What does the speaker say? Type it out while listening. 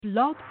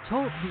Blog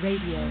Talk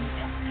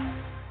Radio.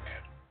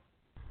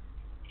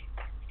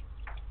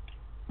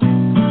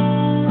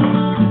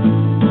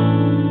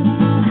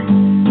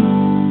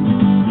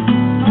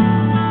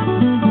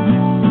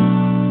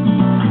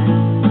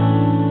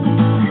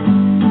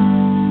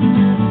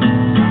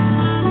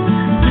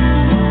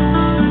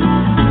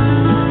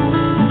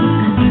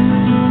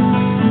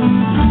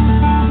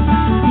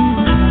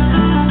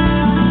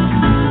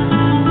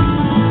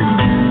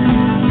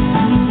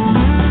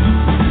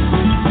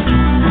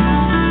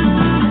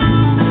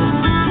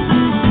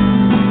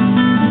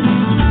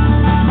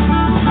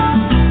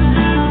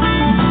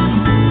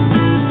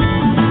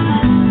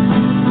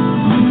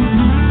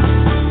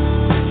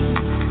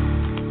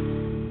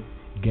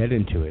 Get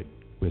into it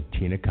with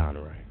Tina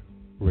Conroy,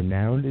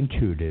 renowned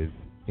intuitive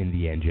in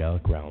the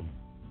angelic realm.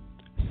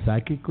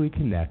 Psychically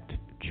connect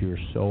to your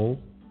soul,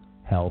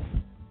 health,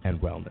 and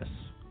wellness.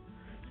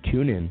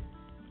 Tune in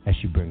as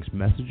she brings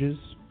messages,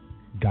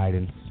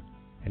 guidance,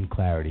 and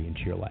clarity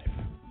into your life.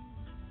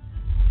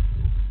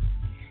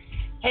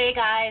 Hey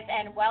guys,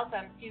 and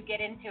welcome to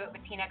Get Into It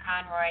with Tina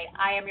Conroy.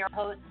 I am your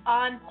host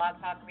on Blog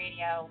Talk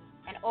Radio,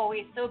 and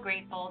always so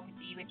grateful to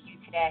be with you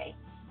today.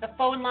 The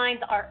phone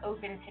lines are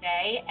open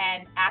today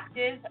and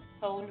active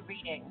phone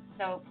readings.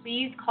 So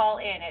please call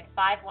in at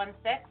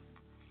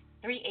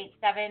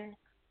 516-387-1936.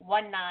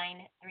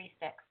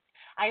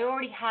 I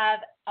already have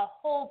a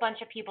whole bunch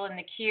of people in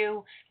the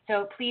queue,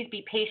 so please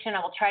be patient.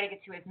 I will try to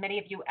get to as many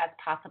of you as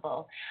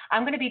possible.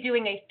 I'm going to be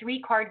doing a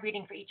 3-card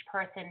reading for each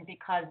person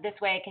because this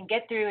way I can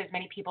get through as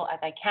many people as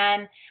I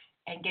can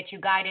and get you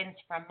guidance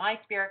from my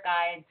spirit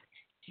guides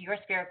to your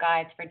spirit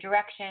guides for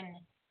direction,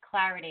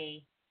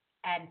 clarity,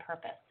 and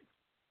purpose.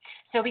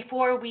 So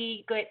before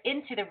we get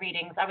into the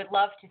readings, I would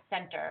love to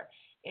center.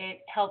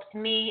 It helps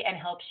me and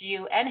helps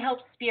you and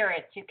helps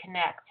spirit to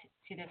connect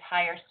to this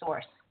higher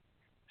source.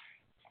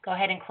 Go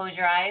ahead and close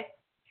your eyes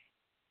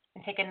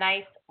and take a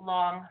nice,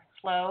 long,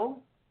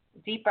 slow,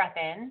 deep breath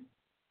in.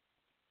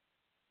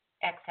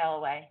 Exhale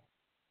away.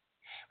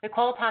 We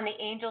call upon the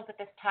angels at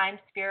this time,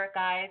 spirit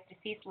guides,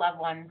 deceased loved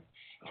ones,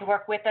 to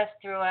work with us,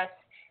 through us,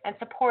 and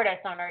support us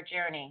on our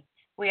journey.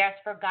 We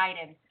ask for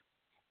guidance.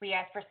 We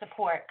ask for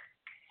support.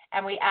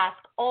 And we ask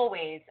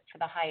always for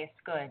the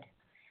highest good.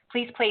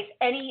 Please place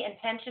any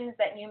intentions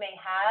that you may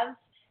have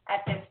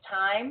at this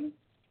time.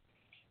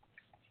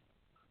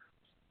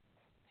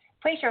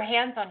 Place your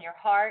hands on your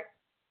heart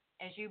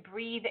as you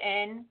breathe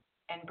in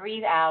and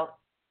breathe out.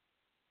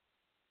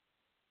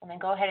 And then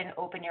go ahead and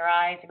open your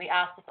eyes. We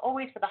ask this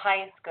always for the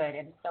highest good,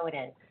 and so it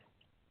is.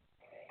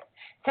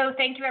 So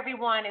thank you,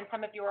 everyone, and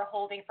some of you are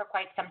holding for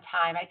quite some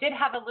time. I did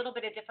have a little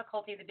bit of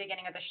difficulty at the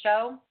beginning of the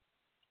show.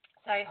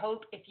 So I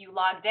hope if you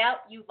logged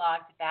out, you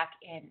logged back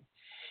in.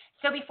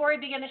 So before I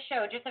begin the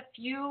show, just a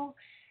few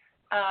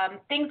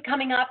things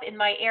coming up in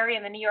my area,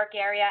 in the New York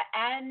area,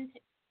 and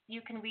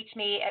you can reach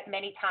me at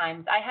many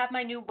times. I have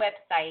my new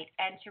website,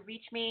 and to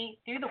reach me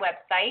through the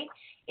website,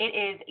 it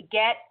is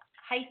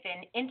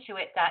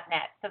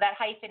get-intuit.net. So that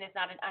hyphen is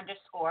not an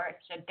underscore,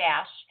 it's a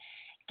dash.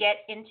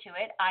 Get into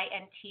it,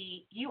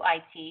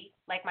 INTUIT,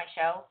 like my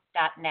show,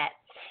 .net.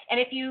 And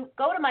if you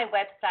go to my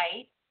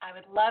website, I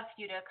would love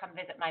for you to come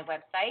visit my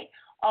website.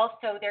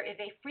 Also, there is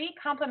a free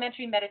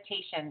complimentary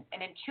meditation,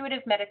 an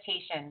intuitive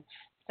meditation.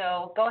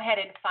 So go ahead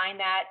and find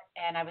that,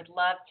 and I would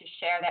love to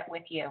share that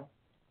with you.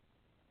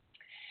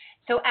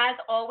 So as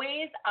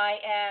always, I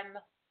am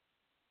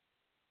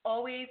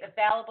always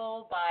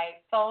available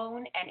by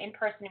phone and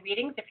in-person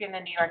readings if you're in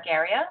the New York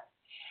area.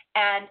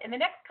 And in the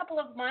next couple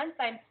of months,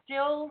 I'm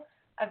still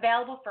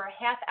available for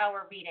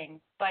half-hour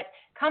readings. But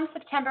come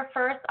September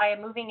 1st, I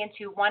am moving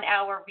into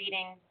 1-hour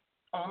readings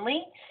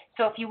only.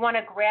 So if you want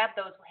to grab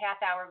those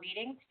half-hour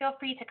readings, feel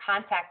free to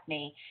contact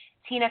me,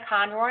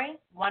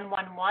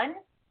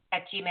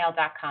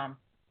 tinaconroy111@gmail.com.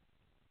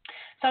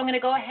 So I'm going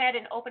to go ahead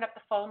and open up the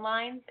phone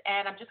lines,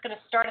 and I'm just going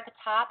to start at the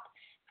top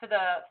for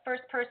the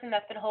first person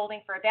that's been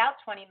holding for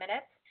about 20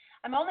 minutes.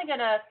 I'm only going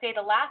to say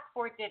the last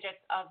 4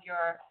 digits of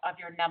your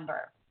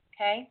number,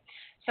 okay?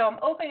 So I'm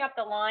opening up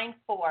the line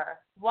for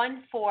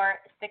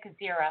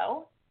 1460.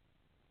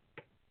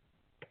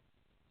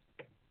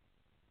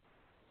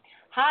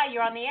 Hi,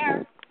 you're on the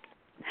air.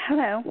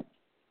 Hello.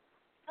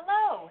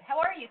 Hello. How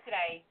are you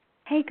today?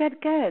 Hey,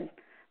 good.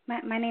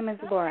 My name is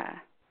Laura.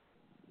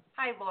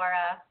 Hi,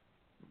 Laura.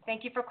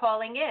 Thank you for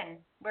calling in.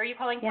 Where are you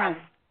calling Yes.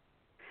 from?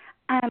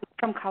 I'm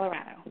from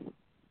Colorado.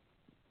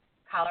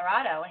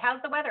 Colorado.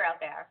 How's the weather out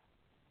there?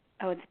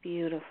 Oh, it's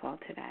beautiful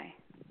today.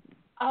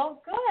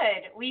 Oh,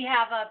 good. We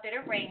have a bit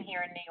of rain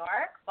here in New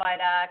York, but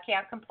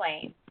can't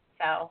complain.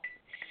 So.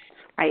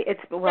 Right.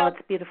 It's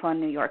beautiful in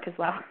New York as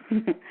well.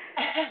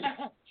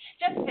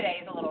 Just today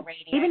is a little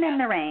rainy. Even in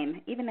the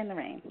rain. Even in the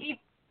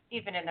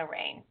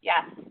rain,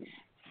 yes.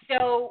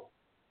 So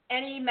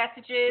any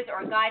messages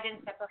or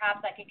guidance that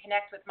perhaps I can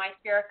connect with my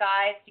spirit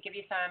guides to give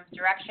you some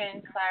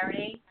direction,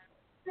 clarity?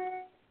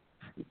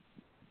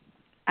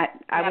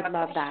 I would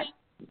love that.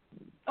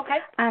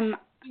 Okay. You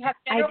have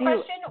a general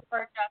question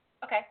or just,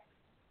 okay.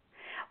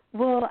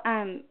 Well,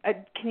 can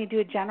you do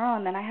a general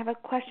and then I have a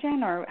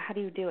question, or how do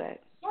you do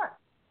it?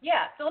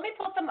 Yeah, so let me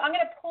pull some. I'm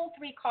going to pull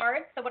 3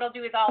 cards. So what I'll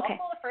do is I'll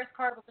Okay. pull the first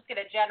card. We'll just get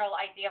a general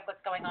idea of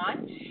what's going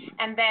on.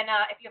 And then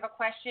if you have a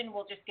question,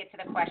 we'll just get to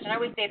the question. I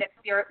always say that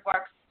spirit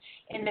works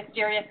in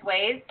mysterious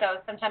ways. So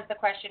sometimes the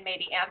question may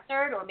be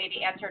answered or may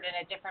be answered in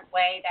a different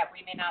way that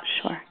we may not be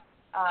Sure.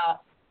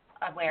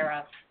 aware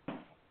of.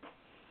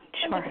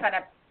 Sure. I'm just kind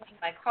of pulling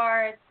my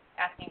cards,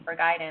 asking for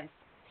guidance.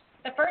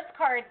 The first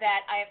card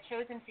that I have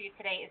chosen for you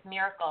today is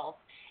miracles.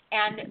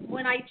 And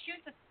when I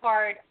choose this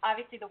card,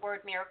 obviously the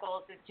word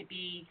miracles is to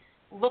be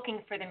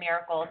looking for the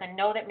miracles and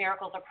know that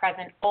miracles are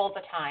present all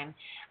the time.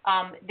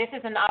 This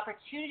is an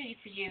opportunity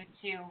for you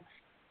to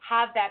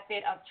have that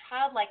bit of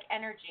childlike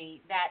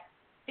energy that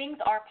things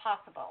are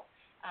possible.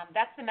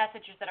 That's the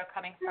messages that are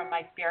coming from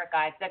my spirit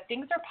guides, that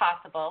things are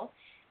possible,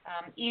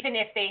 even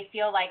if they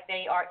feel like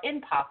they are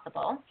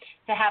impossible,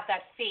 to have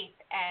that faith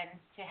and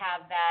to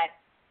have that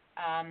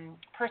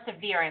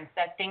perseverance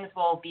that things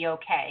will be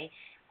okay.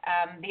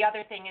 The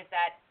other thing is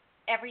that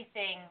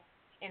everything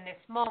in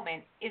this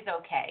moment is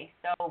okay.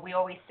 So we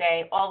always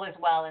say all is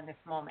well in this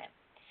moment.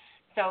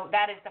 So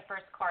that is the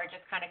first card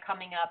just kind of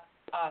coming up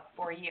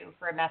for you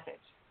for a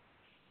message.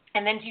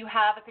 And then do you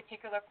have a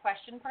particular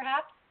question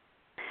perhaps?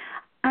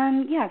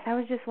 Yes, I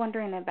was just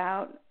wondering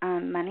about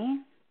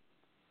money.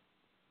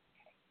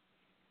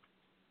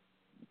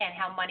 And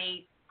how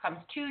money comes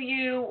to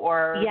you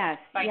or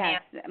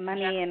finance? Yes,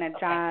 money and a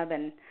job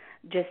and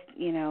just,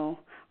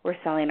 we're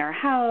selling our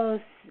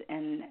house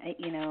and,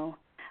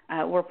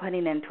 we're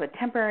putting into a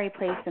temporary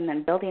place and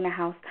then building a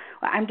house.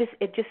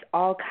 It just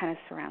all kind of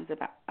surrounds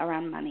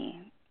around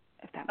money,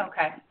 if that makes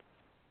sense.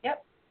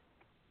 Yep.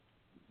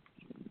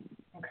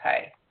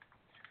 Okay.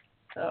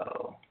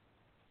 So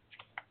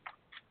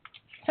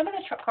some of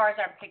the cards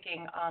I'm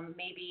picking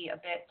may be a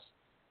bit,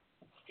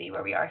 let's see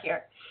where we are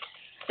here.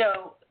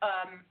 So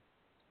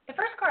the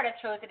first card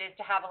I've chosen is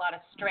to have a lot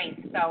of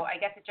strength. So I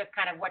guess it's just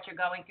kind of what you're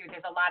going through.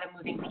 There's a lot of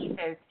moving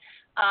pieces.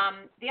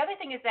 The other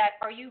thing is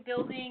that are you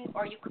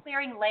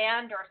clearing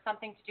land or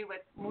something to do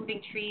with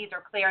moving trees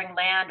or clearing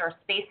land or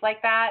space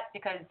like that?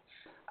 Because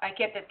I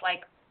get this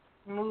like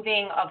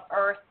moving of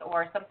earth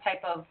or some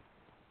type of,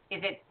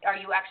 are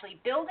you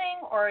actually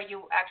building or are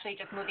you actually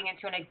just moving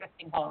into an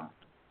existing home?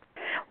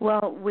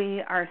 Well,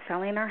 we are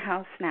selling our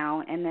house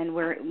now, and then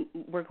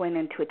we're going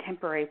into a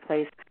temporary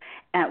place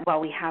while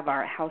we have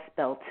our house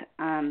built.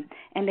 And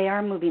they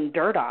are moving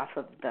dirt off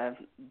of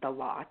the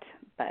lot,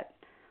 but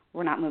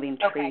we're not moving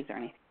trees or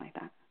anything like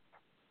that.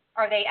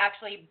 Are they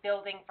actually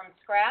building from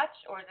scratch,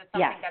 or is it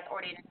something that's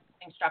already an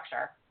existing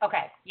structure?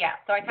 Okay, yeah.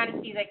 So I kind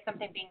of see like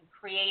something being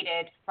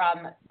created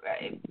from,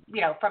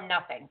 from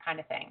nothing kind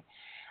of thing.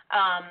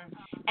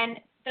 And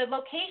the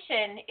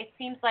location, it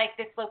seems like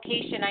this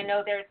location, I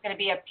know there's going to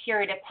be a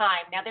period of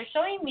time. Now, they're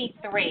showing me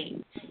 3.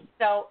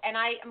 So, and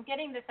I'm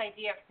getting this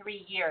idea of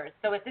 3 years.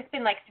 So has this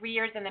been like 3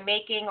 years in the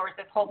making, or is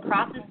this whole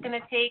process going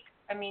to take?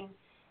 I mean,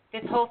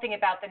 this whole thing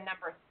about the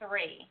number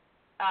 3,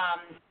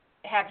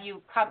 have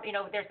you come,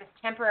 there's this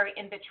temporary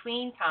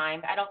in-between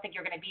time. I don't think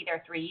you're going to be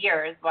there 3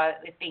 years while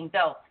it's being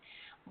built.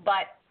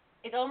 But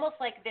it's almost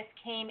like this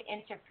came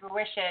into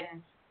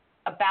fruition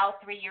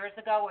about 3 years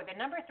ago, where the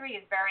number 3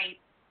 is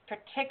very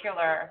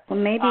particular. Well,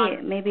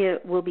 maybe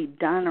it will be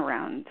done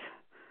around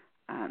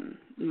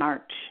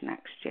March,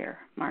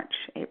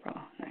 April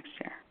next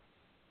year.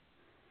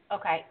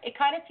 Okay. It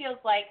kind of feels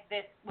like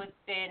this was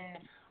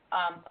been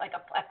like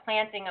a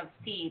planting of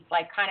seeds,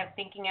 like kind of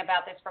thinking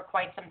about this for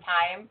quite some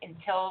time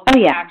until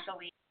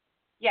actually,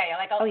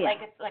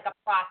 like it's like a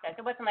process.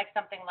 It wasn't like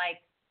something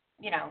like,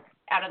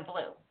 out of the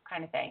blue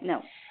kind of thing.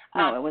 No,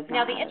 it was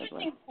Now not. the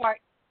interesting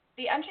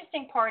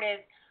part is,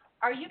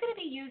 are you going to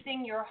be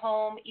using your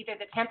home, either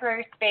the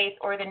temporary space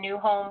or the new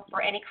home,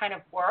 for any kind of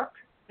work?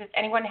 Does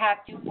anyone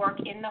have to work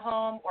in the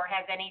home, or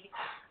has any?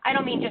 I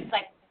don't mean just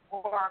like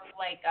work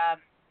like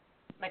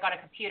on a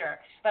computer,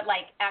 but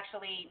like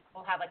actually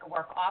we'll have like a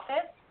work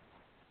office.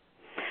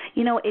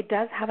 It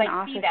does have an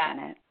office in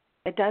it.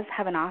 It does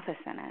have an office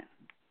in it,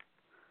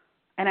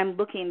 and I'm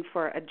looking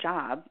for a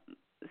job.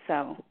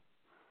 So.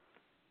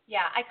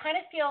 Yeah, I kind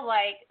of feel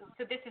like,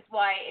 so this is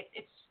why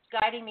it's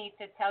guiding me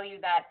to tell you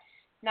that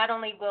not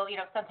only will,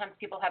 sometimes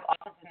people have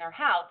offices in their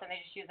house and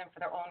they just use them for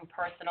their own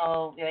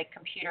personal, like,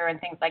 computer and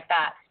things like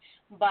that,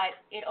 but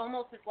it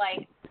almost is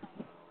like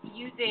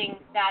using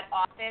that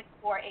office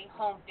for a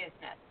home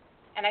business.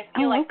 And I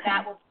feel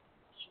that will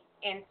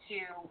be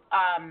into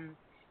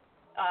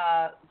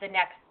the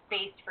next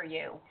space for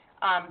you,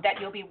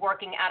 that you'll be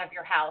working out of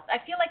your house.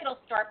 I feel like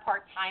it'll start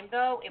part-time,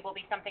 though. It will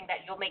be something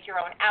that you'll make your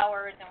own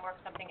hours and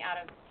work something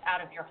out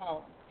of your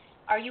home.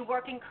 Are you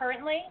working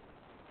currently?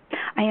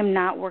 I am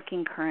not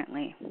working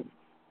currently.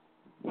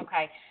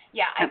 Okay.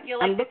 Yeah, I feel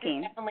like this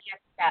is definitely a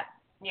step.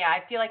 Yeah, I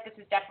feel like this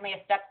is definitely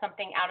a step,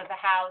 something out of the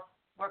house,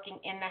 working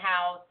in the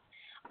house,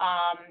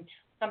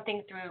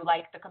 something through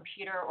like the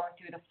computer or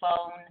through the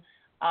phone.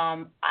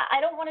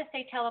 I don't want to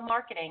say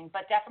telemarketing,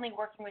 but definitely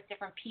working with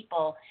different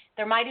people.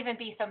 There might even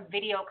be some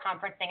video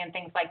conferencing and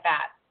things like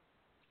that.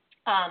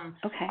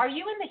 Are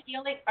you in the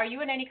healing? Are you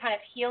in any kind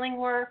of healing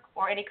work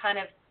or any kind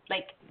of,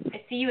 like,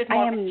 I see you as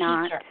more of a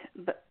teacher?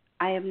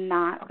 I have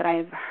not, but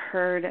I've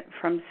heard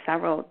from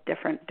several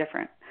different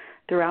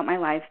throughout my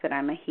life that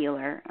I'm a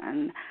healer,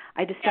 and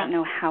I just don't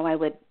know how I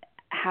would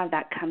have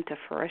that come to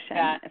fruition,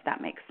 if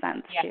that makes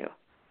sense too.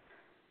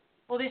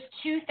 Well, there's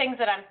two things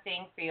that I'm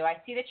seeing for you. I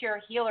see that you're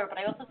a healer, but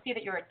I also see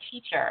that you're a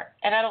teacher,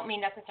 and I don't mean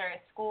necessarily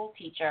a school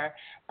teacher,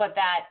 but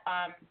that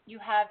you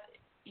have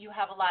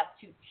a lot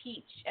to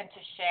teach and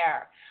to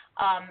share.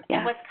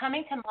 And what's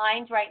coming to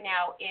mind right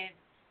now is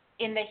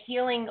in the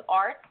healing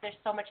arts. There's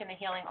so much in the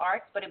healing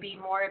arts, but it'd be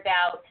more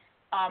about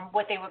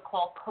what they would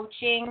call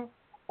coaching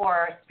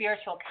or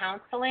spiritual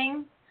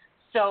counseling,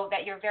 so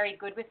that you're very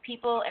good with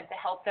people and to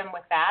help them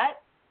with that.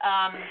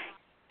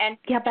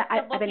 But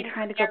I've been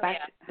trying to go back.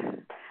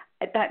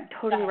 That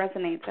totally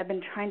resonates. I've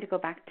been trying to go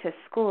back to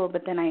school,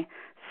 but then I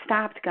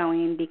stopped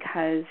going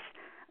because,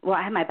 well,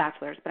 I had my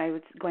bachelor's, but I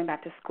was going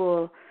back to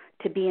school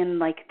to be in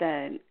like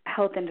the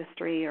health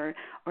industry or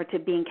to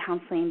be in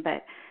counseling,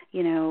 but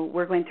you know,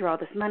 we're going through all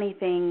this money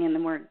thing, and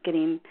then we're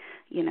getting,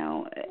 you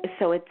know,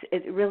 so it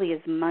really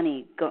is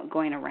money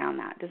going around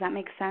that. Does that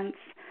make sense?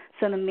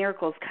 So the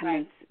miracles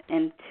come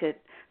into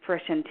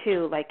fruition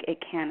too, like it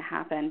can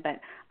happen, but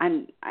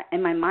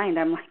in my mind,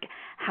 I'm like,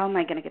 how am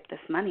I going to get this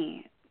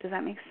money? Does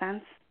that make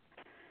sense?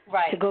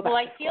 Right. To go back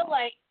well, to I feel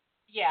like,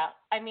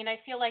 I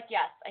feel like,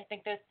 yes, I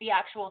think there's the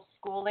actual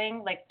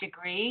schooling, like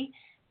degree,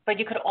 but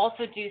you could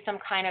also do some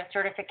kind of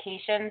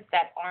certifications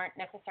that aren't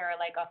necessarily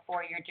like a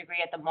 4-year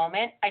degree at the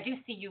moment. I do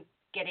see you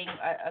getting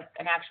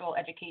an actual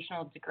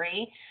educational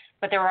degree,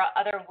 but there are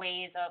other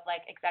ways of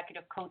like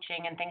executive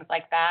coaching and things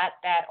like that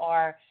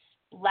are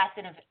less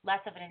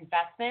of an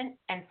investment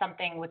and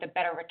something with a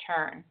better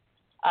return.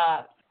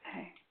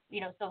 You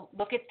know, so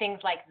look at things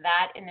like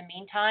that in the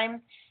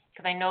meantime,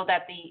 because I know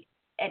that the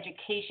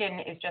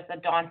education is just a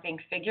daunting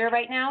figure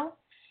right now.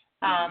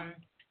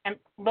 And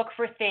look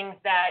for things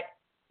that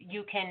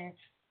you can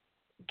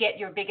get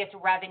your biggest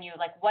revenue,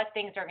 like what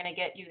things are going to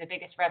get you the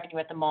biggest revenue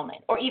at the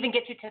moment, or even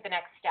get you to the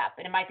next step.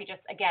 And it might be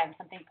just, again,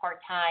 something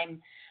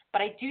part-time.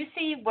 But I do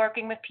see you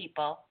working with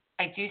people.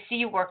 I do see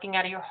you working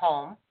out of your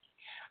home.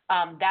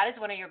 That is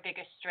one of your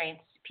biggest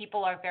strengths.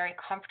 People are very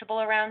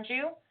comfortable around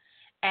you,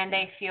 and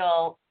they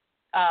feel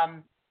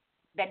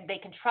that they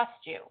can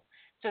trust you.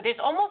 So there's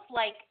almost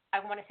like, I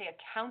want to say, a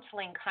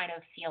counseling kind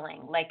of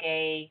feeling, like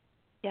a...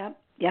 Yep,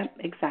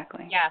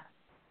 exactly.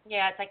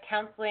 Yeah, it's like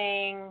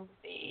counseling,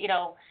 you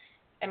know.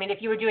 I mean,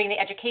 if you were doing the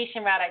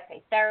education route, I'd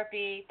say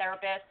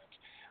therapist.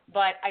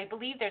 But I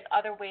believe there's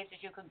other ways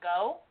that you could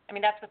go. I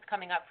mean, that's what's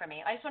coming up for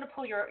me. I just want to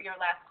pull your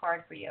last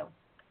card for you.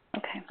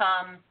 Okay.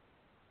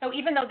 So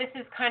even though this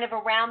is kind of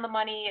around the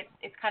money,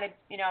 it's kind of,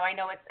 you know, I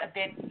know it's a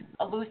bit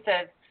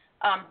elusive.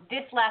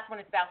 This last one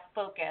is about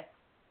focus.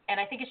 And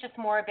I think it's just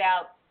more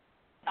about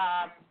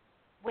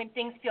when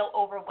things feel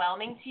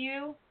overwhelming to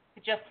you, to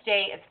just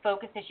stay as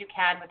focused as you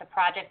can with the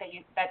project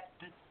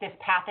this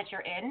path that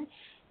you're in.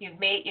 You're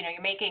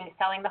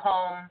selling the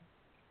home,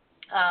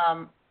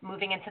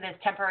 moving into this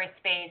temporary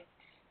space.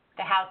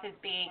 The house is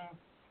being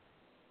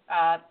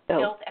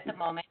built at the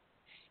moment,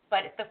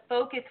 but the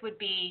focus would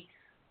be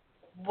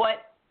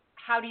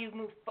how do you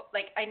move?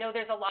 Like, I know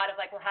there's a lot of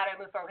like, well, how do I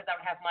move forward because I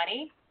don't have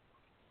money,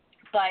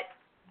 but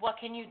what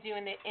can you do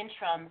in the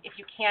interim if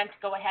you can't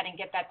go ahead and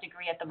get that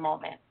degree at the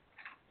moment?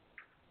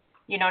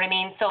 You know what I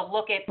mean? So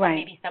look at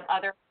maybe some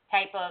other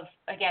type of,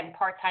 again,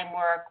 part-time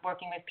work,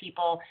 working with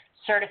people,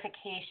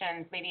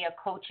 certifications, maybe a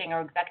coaching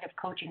or executive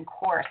coaching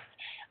course.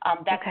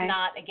 That's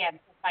not, again,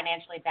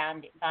 financially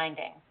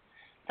binding.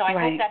 So I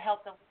hope that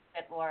helps a little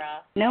bit,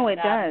 Laura. No, it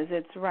does.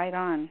 It's right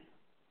on.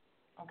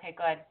 Okay,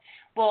 good.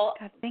 Well,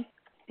 God, thank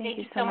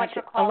you so much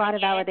for calling. A lot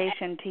of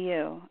validation to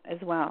you as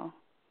well.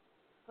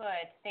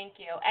 Good, thank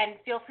you. And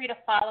feel free to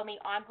follow me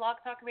on Blog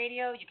Talk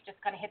Radio. You can just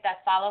kind of hit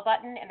that follow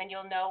button, and then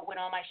you'll know when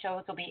all my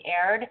shows will be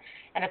aired.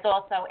 And it's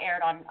also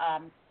aired on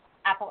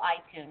Apple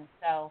iTunes.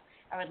 So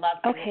I would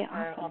love for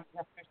all the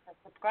listeners to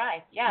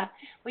subscribe. Yeah.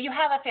 Well, you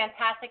have a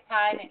fantastic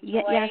time.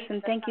 Enjoy yes,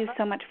 and thank you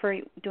so much for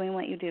doing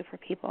what you do for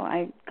people.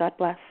 God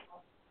bless.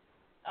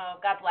 Oh,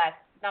 God bless.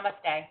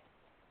 Namaste.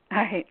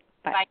 All right.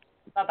 Bye.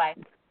 Bye-bye.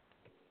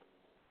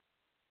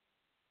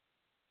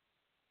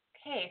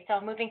 Okay, so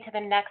moving to the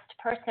next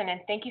person,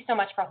 and thank you so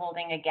much for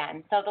holding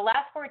again. So the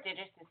last 4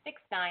 digits is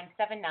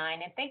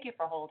 6979, and thank you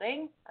for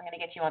holding. I'm going to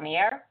get you on the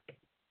air.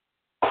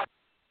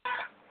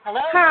 Hello.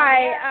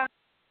 Hi.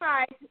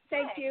 Hi.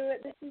 Thank you.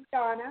 This is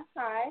Donna.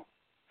 Hi.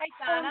 Hi,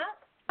 Donna.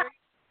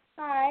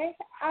 Hi.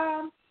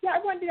 I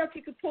wanted to know if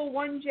you could pull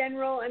one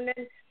general, and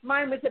then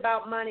mine was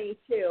about money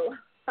too.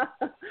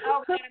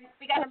 Oh,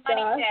 we got a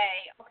money day.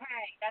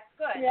 Okay, that's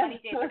good. Yeah.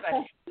 Money days are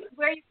good.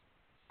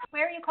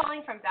 Where are you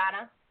calling from,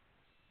 Donna?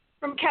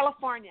 From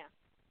California.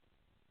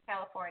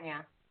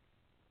 California.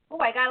 Oh,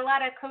 I got a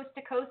lot of coast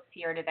to coast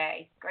here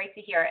today. Great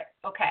to hear it.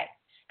 Okay.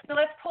 So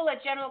let's pull a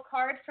general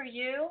card for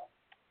you,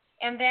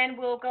 and then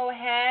we'll go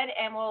ahead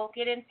and we'll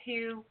get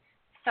into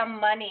some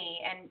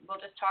money, and we'll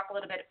just talk a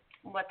little bit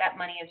what that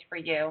money is for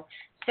you.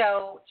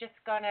 So just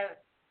going to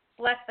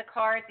bless the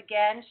cards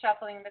again,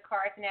 shuffling the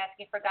cards and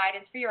asking for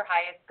guidance for your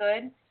highest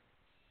good.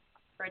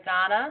 For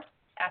Donna,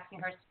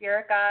 asking her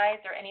spirit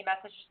guides or any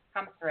messages to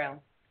come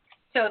through.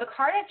 So the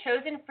card I've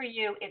chosen for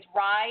you is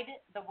Ride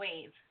the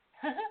Wave.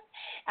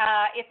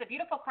 It's a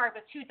beautiful card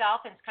with two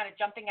dolphins kind of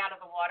jumping out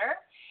of the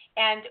water.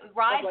 And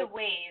Ride the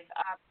Wave,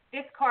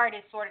 this card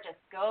is sort of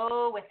just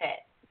go with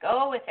it.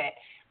 Go with it.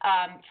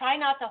 Try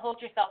not to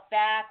hold yourself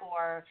back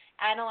or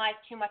analyze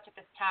too much at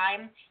this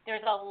time.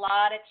 There's a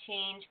lot of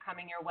change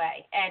coming your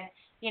way. And,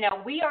 you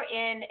know, we are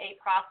in a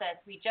process.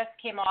 We just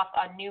came off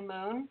a new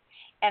moon.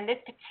 And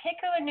this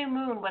particular new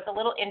moon was a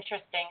little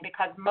interesting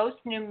because most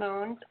new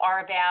moons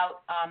are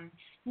about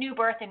new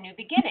birth and new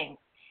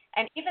beginnings.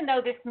 And even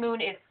though this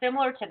moon is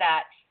similar to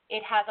that,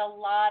 it has a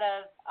lot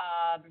of,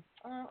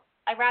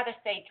 I'd rather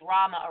say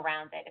drama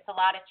around it. It's a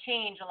lot of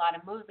change, a lot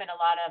of movement, a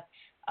lot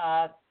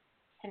of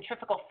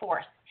centrifugal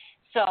force.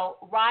 So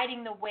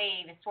riding the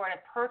wave is sort of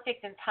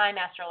perfect in time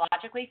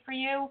astrologically for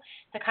you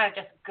to kind of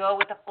just go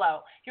with the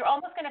flow. You're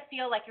almost going to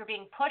feel like you're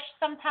being pushed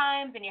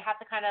sometimes, and you have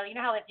to kind of, you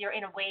know how if you're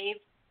in a wave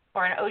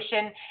or an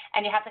ocean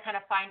and you have to kind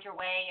of find your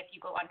way if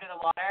you go under the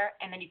water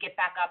and then you get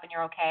back up and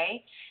you're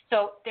okay.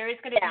 So there is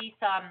going to be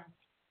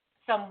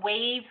some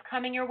waves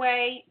coming your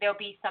way. There'll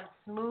be some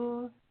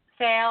smooth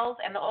sails,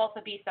 and there'll also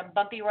be some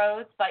bumpy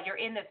roads, but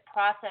you're in this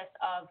process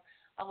of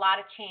a lot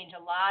of change,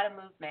 a lot of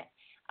movement.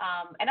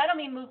 And I don't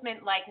mean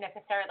movement like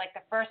necessarily like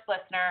the first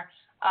listener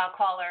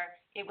caller,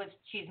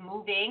 she's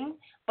moving,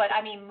 but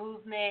I mean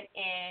movement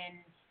in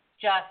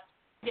just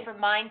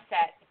different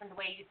mindset, different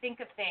way you think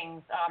of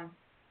things,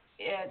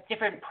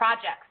 different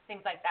projects,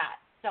 things like that.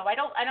 So I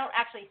don't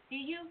actually see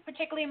you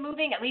particularly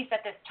moving, at least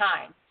at this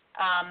time.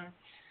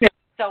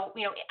 So,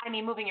 you know, I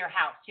mean moving your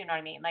house, you know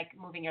what I mean, like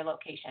moving your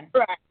location.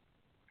 Right.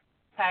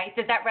 Okay.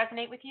 Does that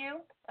resonate with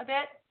you a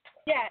bit?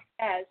 Yeah, it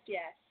does,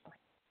 yes.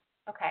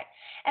 Okay.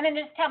 And then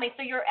just tell me,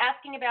 so you're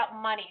asking about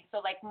money,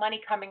 so like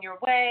money coming your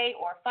way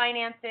or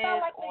finances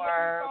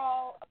or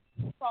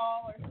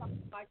fall or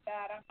something like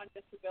that. I'm on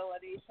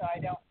disability, so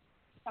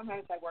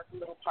sometimes I work a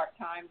little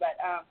part-time, but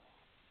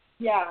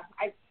yeah,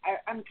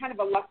 I'm kind of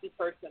a lucky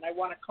person. I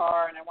want a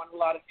car and I want a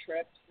lot of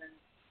trips and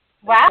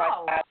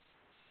wow. Like that.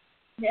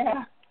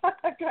 Yeah,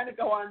 I kind of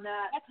go on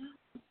that.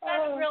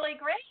 That's really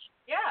great.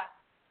 Yeah.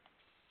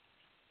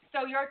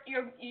 So your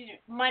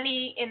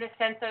money in the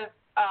sense of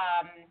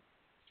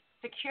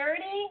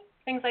security,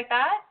 things like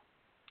that,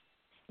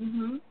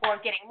 or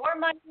getting more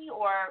money,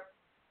 or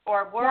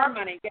work. More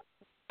money,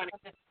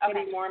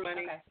 getting more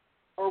money, okay.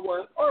 or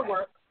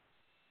work,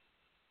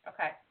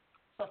 Okay,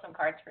 pull some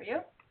cards for you.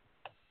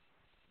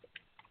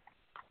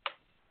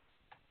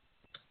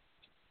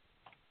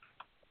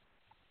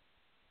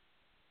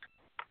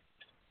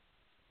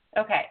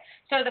 Okay,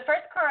 so the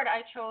first card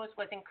I chose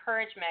was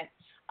encouragement,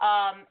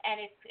 and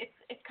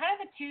it's kind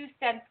of a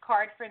 2-cent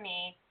card for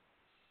me.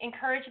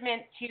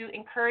 Encouragement to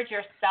encourage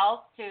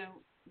yourself to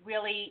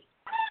really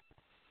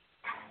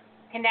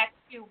connect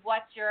to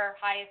what's your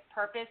highest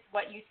purpose,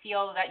 what you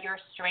feel that your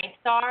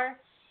strengths are.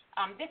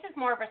 This is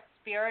more of a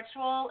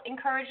spiritual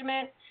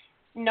encouragement,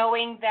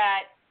 knowing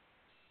that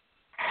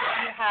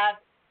you have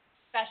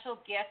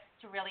special gifts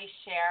to really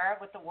share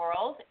with the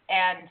world,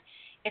 and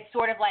it's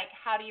sort of like,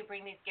 how do you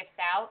bring these gifts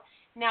out?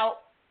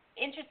 Now,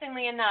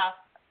 interestingly enough,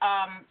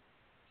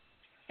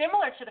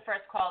 similar to the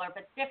first caller,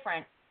 but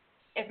different,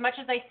 as much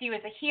as I see you as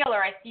a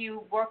healer, I see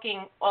you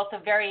working also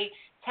very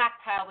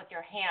tactile with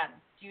your hands.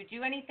 Do you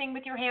do anything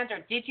with your hands,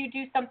 or did you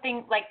do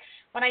something like,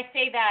 when I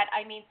say that,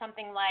 I mean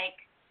something like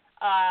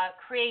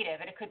creative,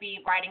 and it could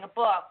be writing a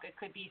book, it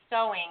could be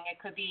sewing,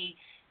 it could be,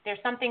 there's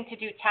something to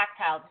do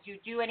tactile. Did you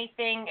do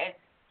anything as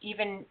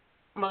even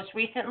most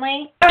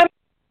recently?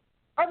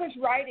 I was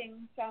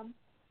writing some.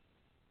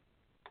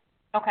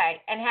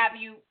 Okay, and are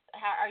you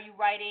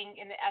writing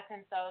in the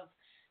essence of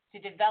to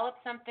develop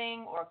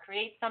something or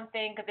create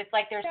something? Because it's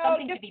like there's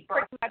something to be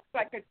birthed. Much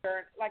like a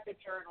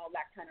journal,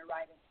 that kind of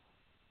writing.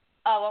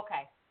 Oh,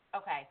 okay.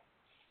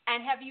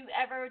 And have you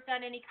ever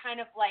done any kind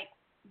of like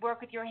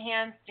work with your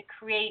hands to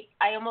create?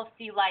 I almost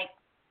see like,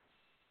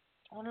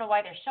 I don't know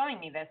why they're showing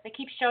me this. They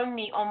keep showing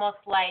me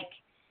almost like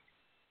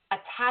a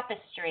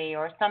tapestry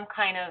or some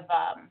kind of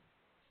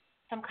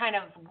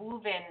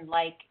woven.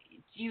 Like,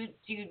 do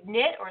you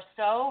knit or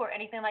sew or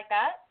anything like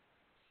that?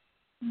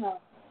 No.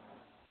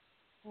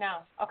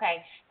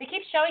 Okay. They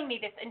keep showing me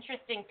this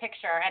interesting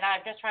picture, and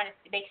I'm just trying to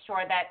make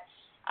sure that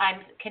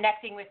I'm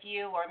connecting with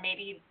you, or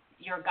maybe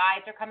your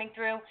guides are coming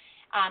through.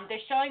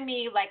 They're showing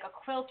me like a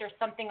quilt or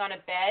something on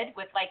a bed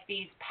with like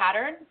these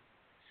patterns.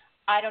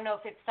 I don't know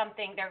if it's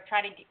something they're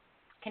trying to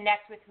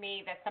connect with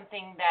me, that's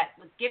something that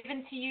was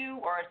given to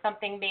you, or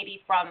something maybe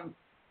from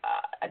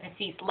a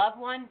deceased loved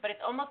one, but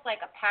it's almost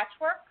like a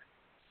patchwork.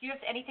 Do you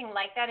have anything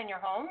like that in your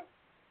home?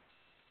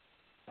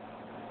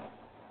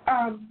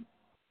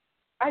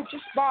 I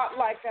just bought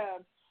like a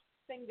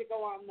thing to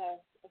go on the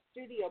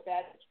studio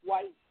bed. It's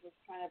white. It's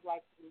kind of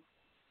like these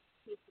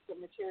pieces of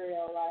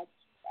material. I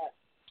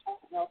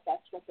don't know if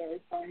that's what they're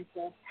referring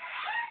to.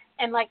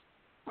 And like,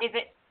 is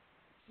it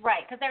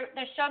right? Because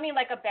they're showing me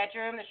like a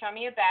bedroom. They're showing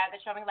me a bed.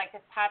 They're showing me like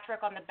this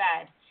patchwork on the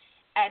bed,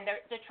 and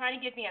they're trying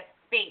to give me a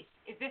space.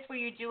 Is this where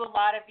you do a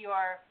lot of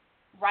your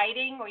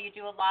writing, or you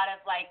do a lot of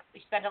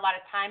you spend a lot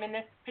of time in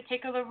this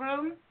particular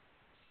room?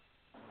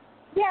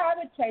 Yeah, I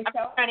would say so.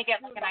 I'm trying to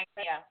get an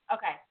idea.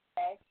 Okay.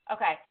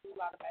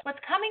 What's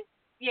coming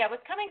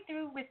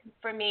through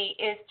for me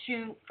is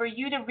for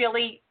you to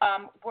really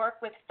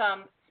work with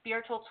some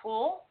spiritual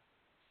tools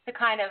to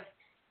kind of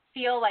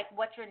feel like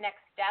what's your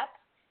next step.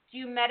 Do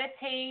you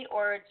meditate,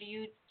 or do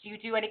you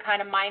do any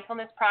kind of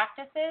mindfulness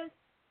practices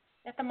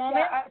at the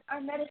moment? Yeah, I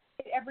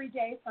meditate every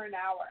day for an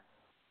hour.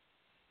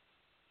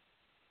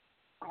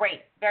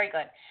 Great, very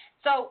good.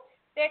 So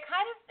they're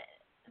kind of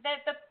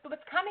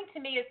what's coming to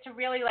me is to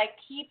really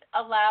keep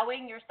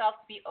allowing yourself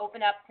to be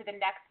open up to the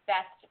next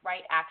best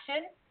right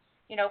action.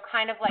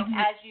 Kind of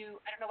as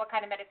you, I don't know what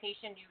kind of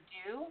meditation you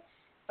do,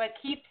 but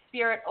keep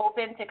spirit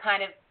open to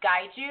kind of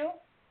guide you.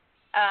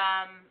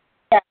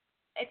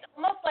 It's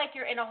almost like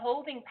you're in a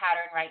holding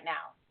pattern right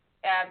now.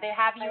 They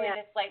have you in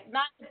this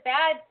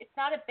it's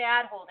not a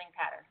bad holding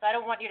pattern. So I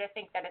don't want you to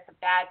think that it's a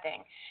bad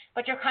thing,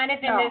 but you're kind of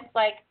in this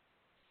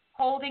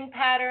holding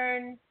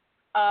pattern,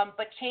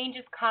 but change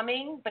is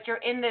coming. But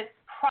you're in this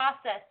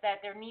process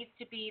that there needs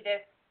to be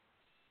this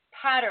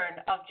pattern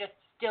of just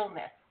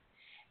stillness.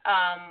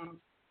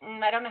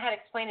 I don't know how to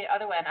explain it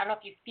other way. I don't know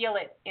if you feel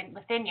it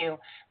within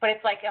you, but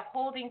it's like a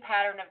holding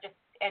pattern of just.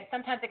 And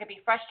sometimes it can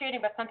be frustrating,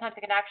 but sometimes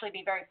it can actually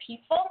be very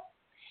peaceful.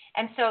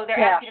 And so they're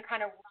asking you to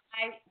kind of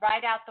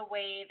ride out the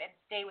wave and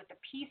stay with the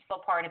peaceful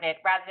part of it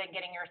rather than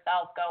getting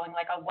yourself going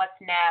what's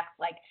next,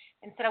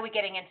 instead of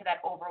getting into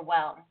that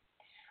overwhelm.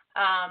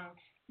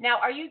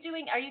 Now, are you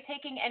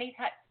taking any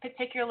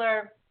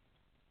particular,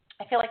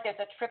 I feel like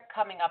there's a trip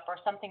coming up or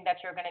something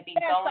that you're going to be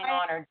going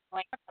on or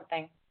doing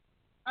something?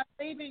 I'm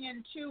leaving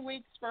in 2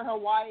 weeks for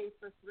Hawaii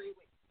for 3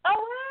 weeks. Oh,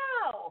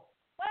 wow.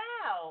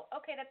 Wow.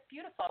 Okay, that's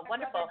beautiful.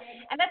 Wonderful.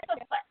 And that's so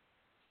fun.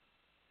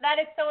 That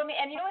is so amazing.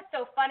 And you know what's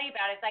so funny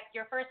about it is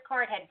your first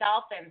card had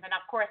dolphins, and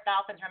of course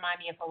dolphins remind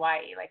me of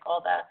Hawaii,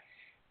 all the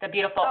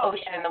beautiful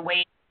ocean and the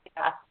waves and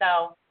stuff.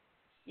 So,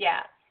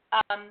 yeah.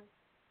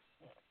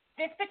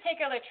 This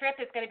particular trip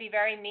is going to be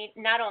very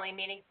not only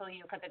meaningful to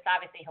you because it's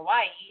obviously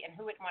Hawaii, and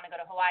who wouldn't want to go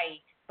to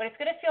Hawaii, but it's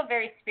going to feel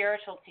very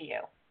spiritual to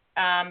you.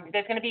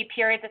 There's going to be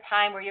periods of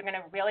time where you're going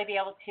to really be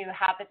able to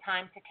have the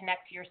time to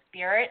connect to your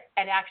spirit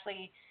and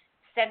actually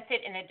sense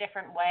it in a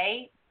different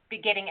way,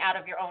 getting out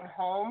of your own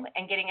home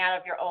and getting out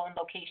of your own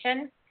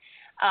location.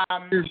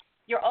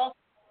 You're also,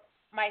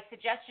 my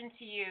suggestion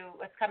to you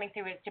what's coming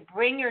through is to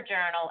bring your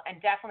journal,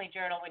 and definitely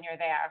journal when you're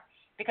there,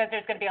 because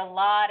there's going to be a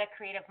lot of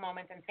creative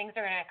moments and things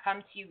are going to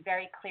come to you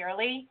very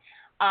clearly.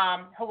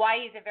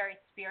 Hawaii is a very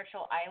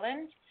spiritual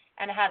island,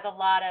 and it has a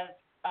lot of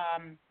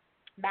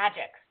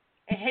magic.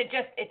 It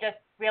just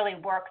really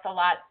works a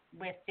lot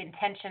with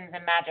intentions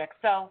and magic.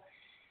 So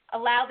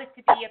allow this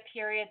to be a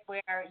period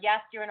where, yes,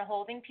 you're in a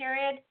holding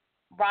period,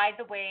 ride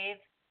the wave,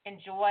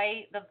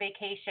 enjoy the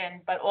vacation,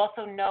 but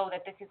also know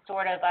that this is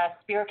sort of a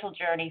spiritual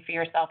journey for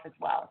yourself as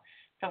well.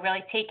 So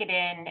really take it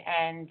in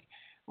and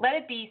let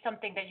it be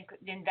something that you could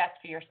invest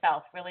for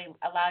yourself. Really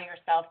allow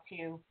yourself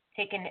to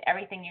take in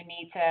everything you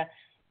need to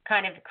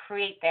kind of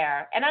create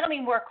there. And I don't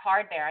mean work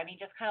hard there. I mean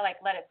just kind of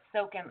let it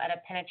soak in, let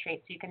it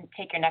penetrate so you can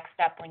take your next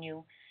step when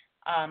you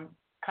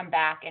come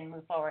back and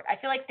move forward. I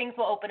feel like things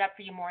will open up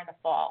for you more in the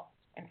fall,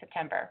 in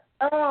September.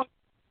 Oh,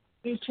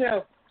 me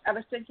too. I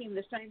was thinking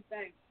the same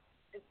thing.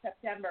 It's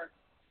September.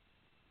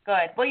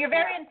 Good. Well, you're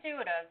very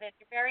intuitive.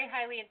 You're very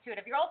highly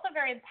intuitive. You're also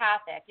very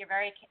empathic. You're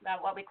very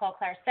what we call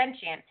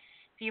clairsentient.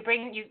 So you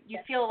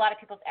feel a lot of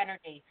people's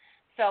energy.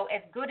 So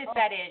as good as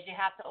that is, you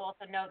have to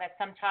also know that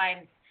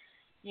sometimes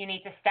you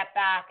need to step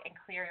back and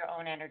clear your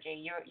own energy.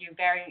 You're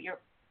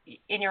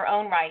in your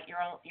own right.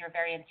 You're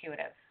very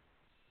intuitive.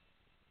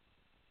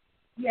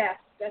 Yes,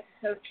 that's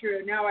so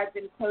true. Now I've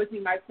been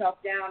closing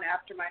myself down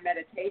after my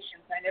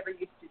meditations. I never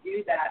used to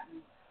do that,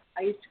 and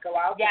I used to go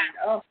out there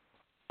and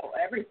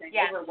everything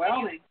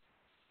overwhelming.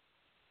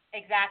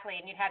 Exactly,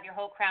 and you'd have your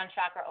whole crown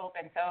chakra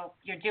open. So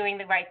you're doing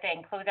the right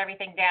thing. Close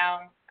everything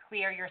down,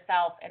 clear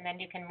yourself, and then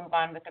you can move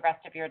on with the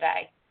rest of your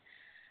day.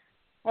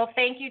 Well,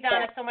 thank you,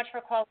 Donna, so much for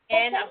calling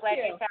in. I'm glad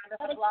you found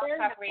us on Blog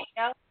Talk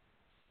Radio.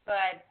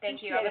 Good,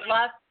 thank you. I would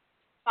love to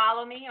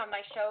follow me on my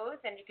shows,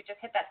 and you could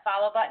just hit that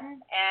follow button.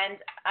 And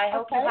I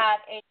hope you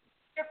have a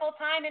wonderful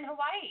time in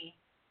Hawaii.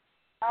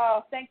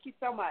 Oh, thank you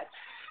so much.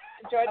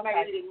 Enjoyed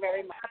my reading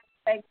very much.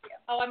 Thank you.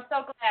 Oh, I'm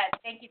so glad.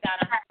 Thank you,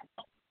 Donna.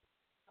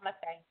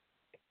 Namaste.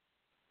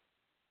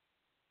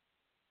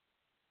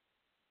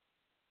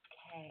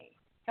 Okay,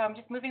 so I'm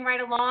just moving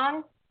right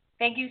along.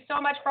 Thank you so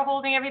much for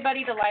holding,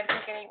 everybody. The lines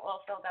are getting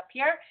all filled up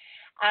here.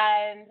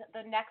 And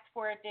the next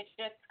 4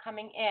 digits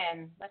coming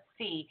in, let's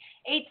see,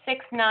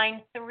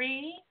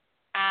 8693,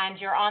 and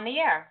you're on the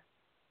air.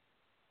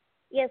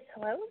 Yes,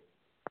 hello?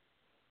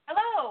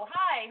 Hello,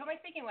 hi, who am I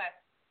speaking with?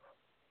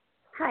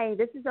 Hi,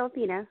 this is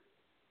Althina.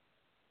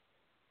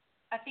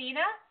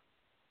 Athena?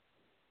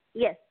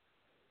 Yes.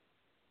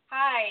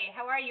 Hi,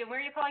 how are you? Where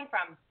are you calling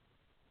from?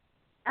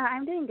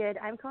 I'm doing good.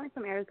 I'm calling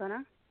from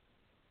Arizona.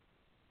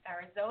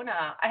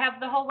 Arizona. I have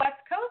the whole West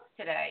Coast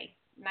today.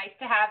 Nice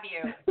to have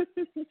you.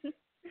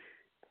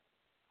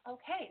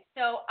 Okay,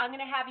 so I'm going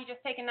to have you just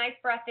take a nice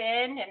breath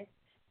in and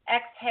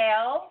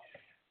exhale.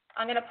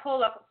 I'm going to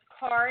pull a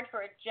card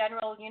for a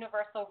general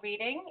universal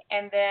reading,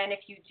 and then if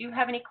you do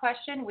have any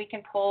question, we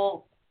can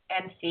pull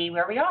and see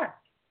where we are.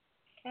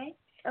 Okay?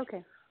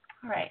 Okay.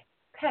 All right.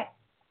 Okay.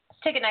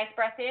 Let's take a nice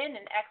breath in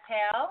and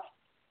exhale.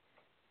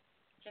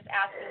 Just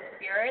asking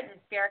spirit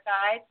and spirit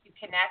guides to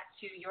connect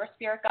to your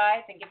spirit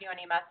guides and give you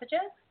any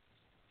messages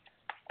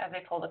as I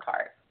pull the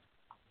card.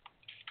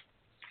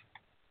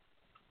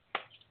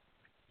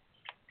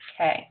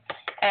 Okay.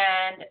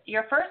 And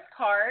your first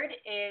card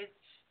is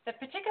the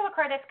particular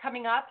card that's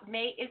coming up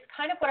is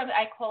kind of what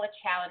I call a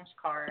challenge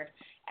card.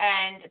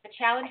 And the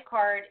challenge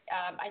card,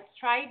 I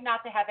try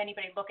not to have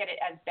anybody look at it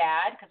as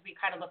bad because we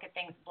kind of look at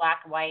things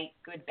black, white,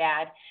 good,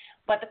 bad.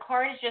 But the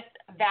card is just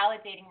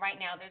validating right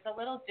now. There's a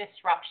little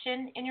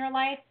disruption in your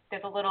life.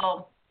 There's a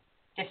little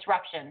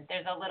disruption.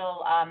 There's a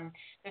little,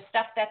 there's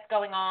stuff that's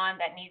going on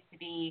that needs to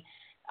be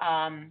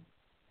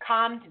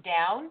calmed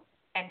down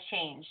and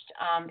changed.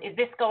 Is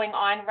this going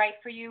on right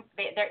for you?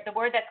 The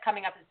word that's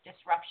coming up is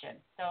disruption.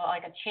 So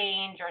like a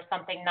change or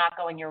something not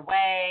going your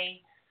way.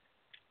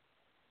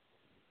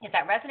 Does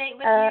that resonate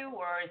with you,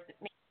 or is it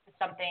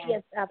something?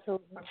 Yes,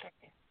 absolutely.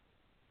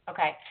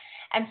 Okay.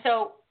 And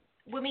so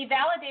when we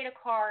validate a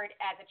card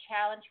as a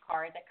challenge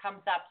card that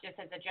comes up just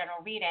as a general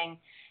reading,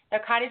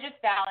 they're kind of just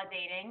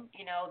validating,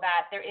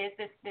 that there is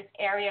this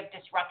area of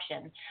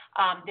disruption,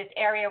 this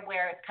area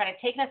where it's kind of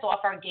taken us off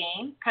our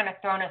game, kind of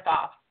thrown us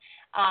off.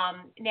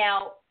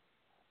 Now,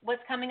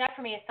 what's coming up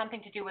for me is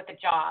something to do with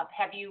the job.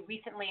 Have you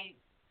recently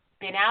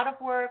been out of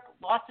work,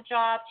 lost a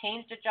job,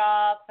 changed a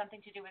job, something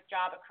to do with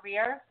job or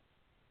career?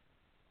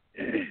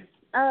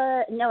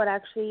 No, it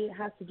actually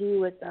has to do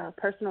with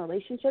personal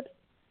relationships.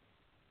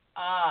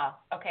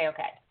 Okay.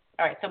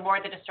 All right, so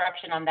more the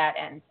disruption on that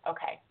end.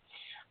 Okay.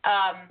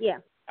 Yeah.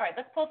 All right,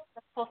 let's pull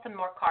some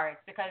more cards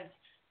because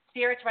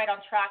Spirit's right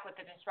on track with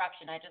the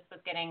disruption. I just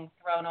was getting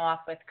thrown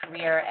off with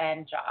career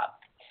and job.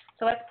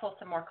 So let's pull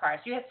some more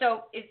cards.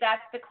 So is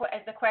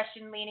the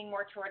question leaning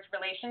more towards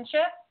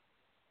relationship?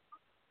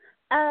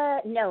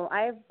 No,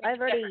 I've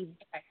already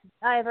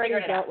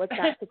dealt with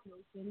that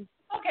situation.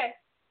 Okay.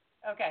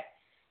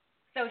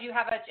 So do you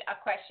have a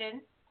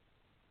question?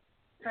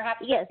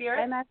 Perhaps Yes, Spirit?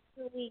 I'm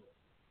actually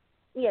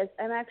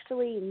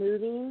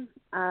moving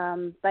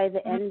by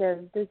the end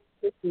of this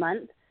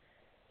month,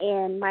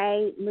 and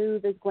my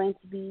move is going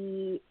to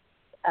be,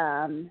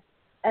 and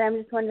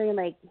I'm just wondering,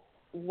 like,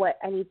 what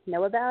I need to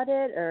know about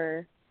it,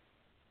 or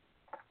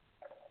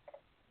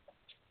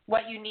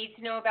what you need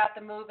to know about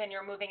the move, and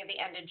you're moving at the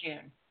end of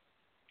June.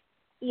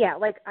 Yeah,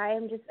 like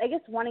I'm just, I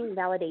guess, wanting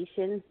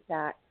validation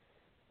that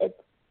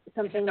it's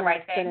something the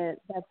right thing?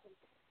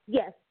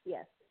 Yes.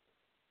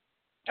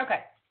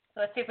 Okay,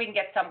 so let's see if we can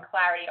get some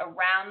clarity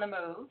around the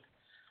move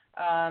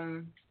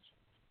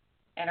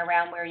and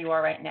around where you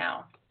are right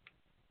now.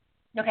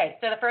 Okay,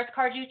 so the first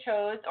card you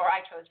chose, or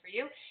I chose for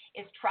you,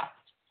 is trust.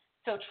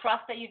 So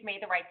trust that you've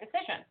made the right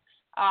decision.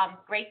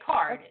 Great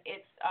card.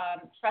 It's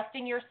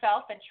trusting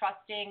yourself and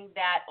trusting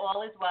that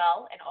all is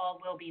well and all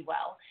will be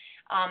well.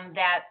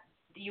 That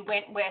you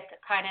went with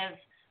kind of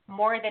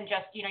more than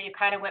just, you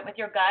kind of went with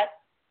your gut,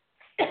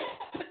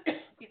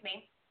 excuse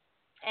me,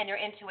 and your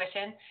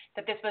intuition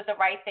that this was the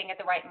right thing at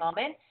the right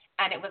moment,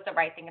 and it was the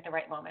right thing at the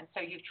right moment.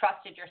 So you've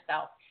trusted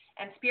yourself.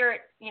 And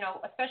Spirit,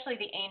 especially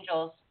the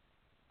angels,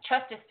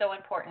 trust is so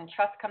important.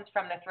 Trust comes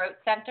from the throat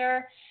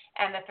center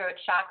and the throat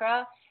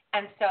chakra.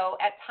 And so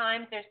at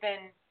times there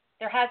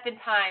has been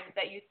times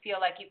that you feel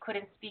like you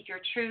couldn't speak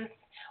your truth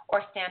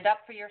or stand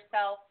up for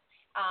yourself.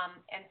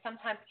 And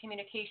sometimes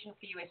communication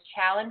for you is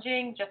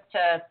challenging just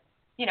to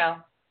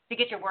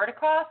get your word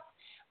across.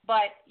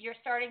 But you're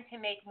starting to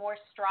make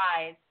more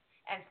strides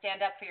and stand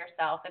up for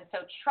yourself. And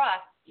so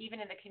trust, even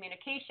in the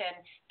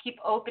communication,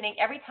 keep opening.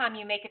 Every time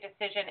you make a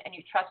decision and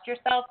you trust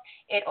yourself,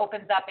 it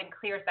opens up and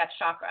clears that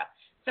chakra.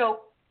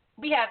 So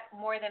we have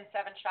more than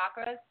 7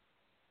 chakras,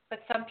 but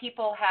some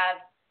people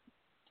have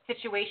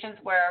situations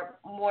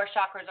where more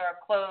chakras are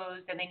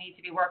closed and they need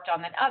to be worked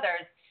on than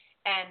others.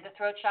 And the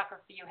throat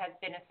chakra for you has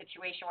been a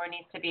situation where it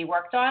needs to be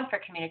worked on for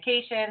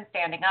communication,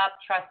 standing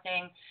up,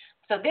 trusting.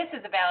 So this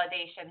is a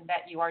validation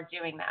that you are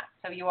doing that.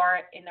 So you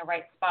are in the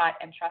right spot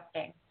and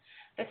trusting.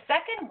 The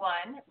second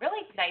one,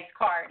 really nice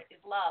card,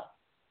 is love.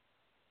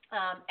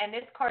 And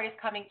this card is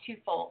coming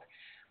twofold.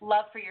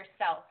 Love for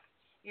yourself.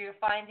 You're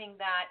finding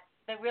that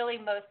the really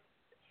most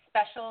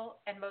special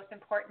and most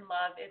important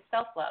love is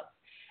self-love.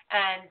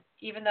 And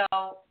even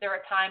though there are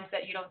times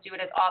that you don't do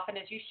it as often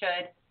as you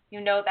should, you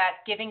know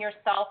that giving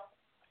yourself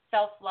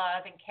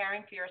self-love and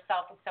caring for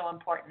yourself is so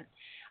important.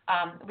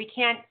 We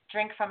can't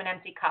drink from an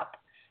empty cup.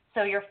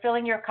 So you're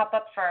filling your cup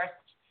up first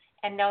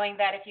and knowing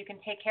that if you can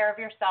take care of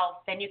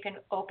yourself, then you can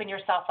open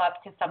yourself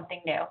up to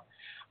something new.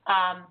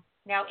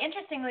 Now,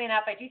 interestingly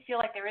enough, I do feel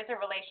like there is a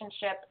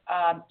relationship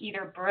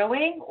either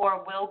brewing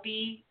or will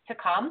be to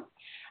come.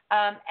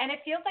 And it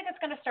feels like it's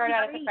going to start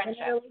out as a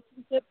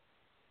friendship.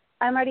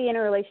 I'm already in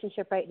a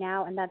relationship right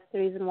now, and that's the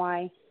reason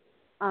why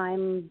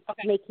I'm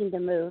making the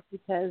move,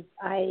 because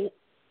I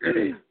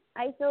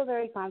I feel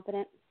very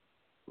confident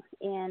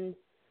and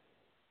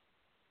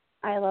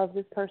I love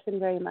this person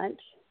very much.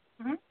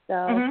 Mm-hmm. So,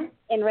 Mm-hmm.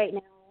 and right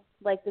now,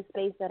 like the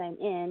space that I'm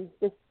in,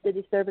 the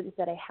disturbance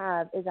that I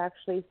have is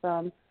actually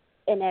from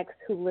an ex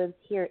who lives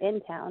here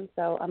in town.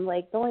 So I'm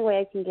like, the only way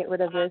I can get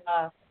rid of this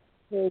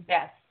is,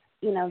 yes.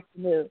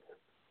 Move.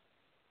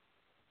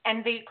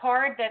 And the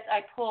card that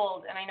I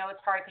pulled, and I know it's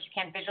hard because you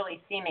can't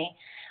visually see me,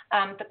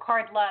 the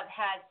card Love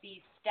has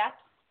these steps.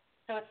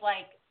 So it's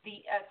like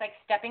it's like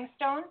stepping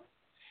stones,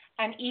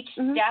 and each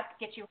step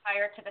gets you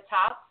higher to the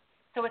top.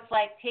 So it's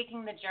like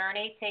taking the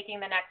journey, taking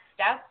the next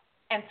step.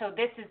 And so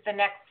this is the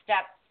next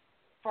step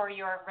for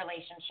your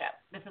relationship.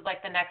 This is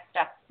like the next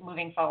step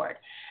moving forward.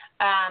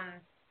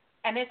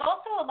 And there's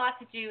also a lot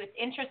to do. It's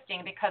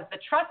interesting because the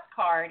trust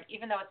card,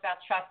 even though it's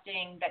about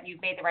trusting that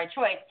you've made the right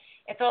choice,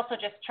 it's also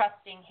just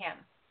trusting him.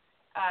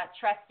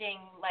 Trusting,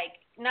 like,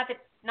 not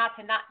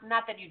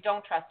that you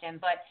don't trust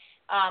him, but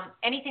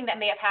anything that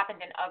may have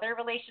happened in other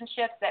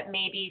relationships that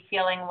may be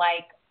feeling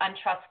like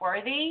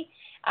untrustworthy,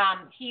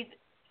 he's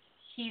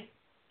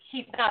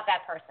not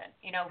that person.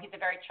 He's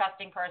a very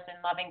trusting person,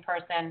 loving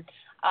person,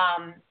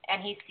 and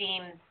he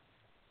seems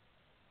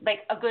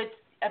like a good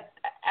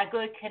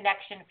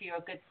connection for you,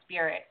 a good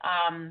spirit.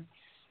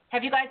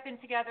 Have you guys been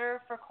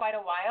together for quite a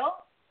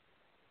while?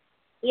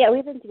 Yeah,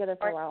 we've been together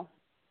for a while.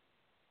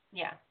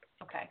 Yeah.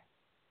 Okay.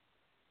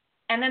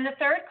 And then the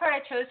third card I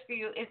chose for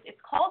you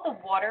it's called the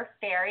Water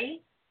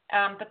Fairy,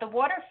 but the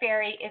Water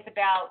Fairy is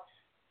about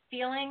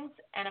feelings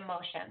and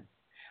emotions.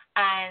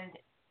 And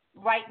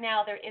right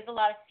now there is a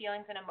lot of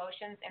feelings and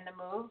emotions in the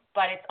move,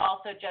 but it's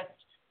also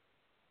just,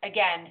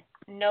 again,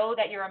 know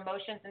that your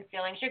emotions and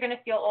feelings, you're going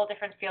to feel all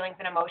different feelings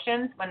and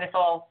emotions when this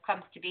all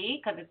comes to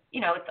be, because it's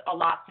a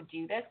lot to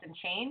do this and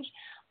change,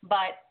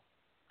 but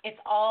it's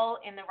all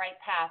in the right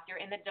path. You're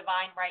in the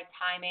divine right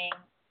timing.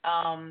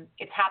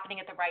 It's happening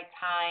at the right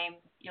time.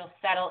 You'll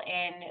settle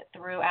in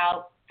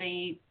throughout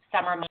the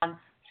summer months.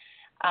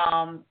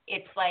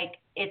 It's like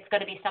it's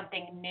going to be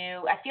something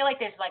new. I feel like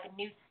there's like a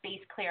new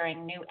space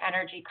clearing, new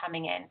energy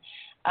coming in.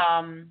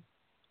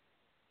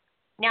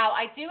 Now,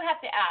 I do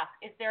have to ask,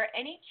 is there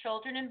any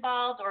children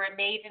involved, or it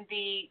may even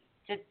be,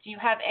 does he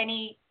have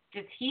any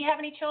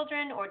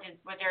children, or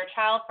was there a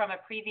child from a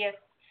previous,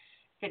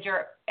 did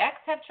your ex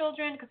have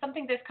children? Because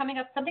something's coming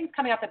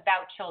up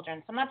about children.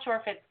 So I'm not sure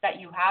if it's that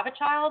you have a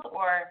child,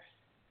 or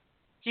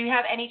do you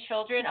have any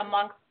children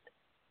amongst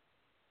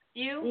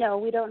you? No,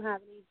 we don't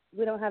have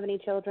any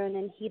children,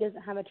 and he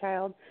doesn't have a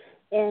child,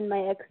 and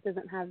my ex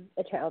doesn't have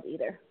a child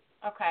either.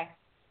 Okay.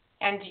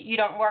 And you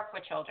don't work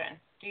with children,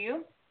 do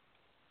you?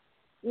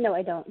 No,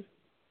 I don't.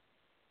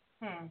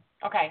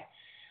 Okay.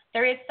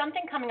 There is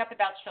something coming up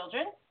about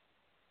children,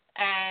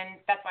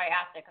 and that's why I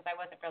asked it, because I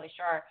wasn't really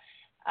sure.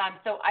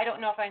 So I don't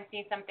know if I'm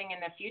seeing something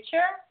in the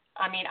future.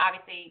 I mean,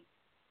 obviously,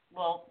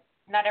 well,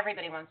 not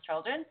everybody wants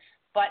children,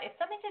 but it's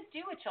something to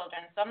do with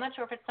children. So I'm not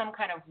sure if it's some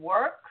kind of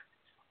work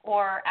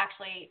or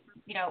actually,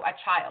 a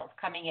child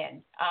coming in.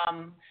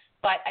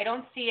 But I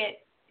don't see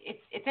it.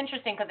 It's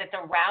interesting because it's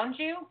around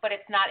you, but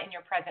it's not in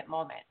your present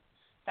moment.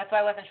 That's why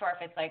I wasn't sure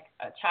if it's like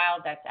a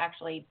child that's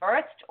actually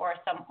birthed or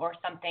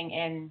something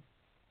in,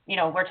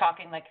 we're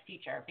talking like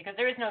future, because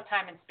there is no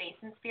time and space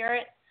in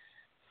spirit.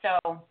 So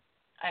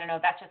I don't know.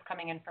 That's just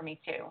coming in for me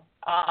too.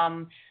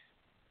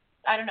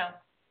 I don't know.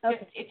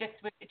 Okay. It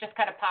just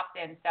kind of popped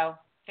in, so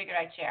figured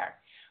I'd share.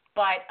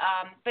 But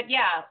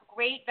yeah,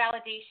 great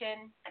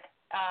validation,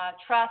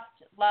 trust,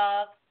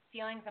 love,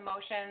 feelings,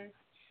 emotions,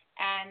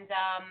 and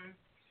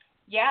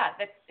yeah,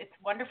 it's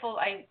wonderful.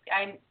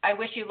 I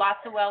wish you lots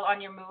of well on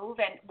your move.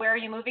 And where are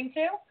you moving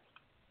to?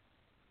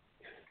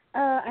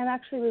 I'm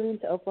actually moving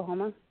to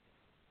Oklahoma.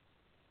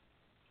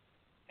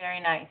 Very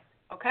nice.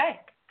 Okay,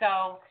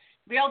 so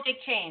real big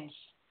change,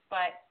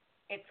 but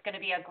it's going to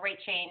be a great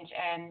change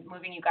and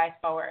moving you guys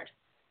forward.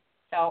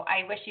 So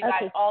I wish you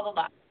guys all the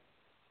luck.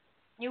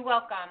 You're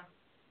welcome.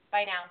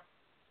 Bye now.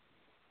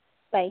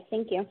 Bye.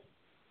 Thank you.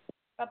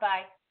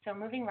 Bye-bye. So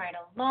moving right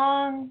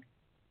along.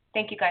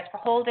 Thank you guys for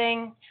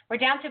holding. We're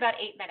down to about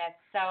 8 minutes,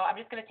 so I'm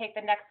just going to take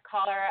the next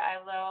caller. I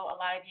know a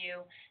lot of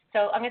you.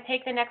 So I'm going to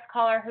take the next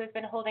caller who's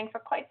been holding for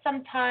quite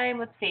some time.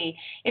 Let's see.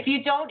 If you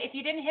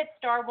didn't hit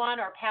 *1 or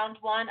 #1,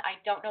 I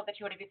don't know that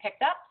you would be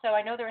picked up. So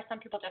I know there are some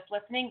people just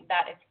listening.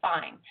 That is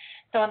fine.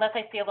 So unless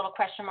I see a little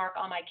question mark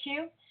on my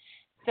queue.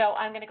 So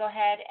I'm going to go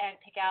ahead and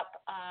pick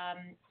up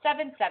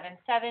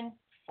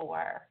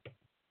 7774.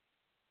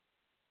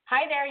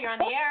 Hi there, you're on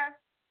the air.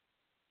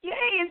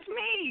 Yay, it's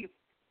me.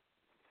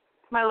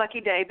 My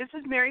lucky day. This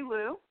is Mary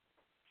Lou.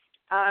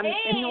 Hey,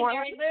 in New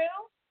Orleans. Mary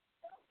Lou.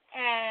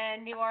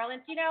 And New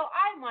Orleans.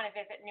 I want to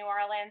visit New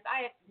Orleans.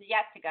 I have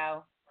yet to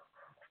go.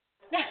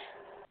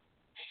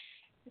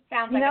 It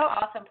sounds like an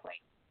awesome place.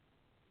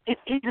 It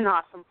is an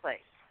awesome place.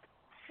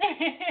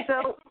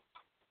 So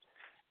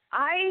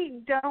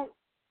I don't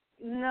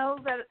know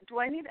that. Do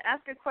I need to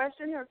ask a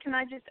question, or can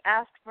I just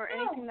ask for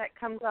anything that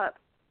comes up?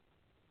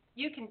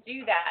 You can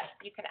do that.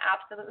 You can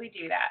absolutely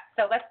do that.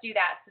 So let's do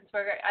that, since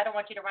I don't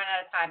want you to run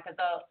out of time, because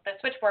the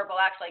switchboard will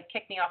actually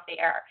kick me off the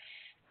air.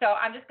 So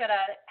I'm just going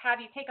to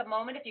have you take a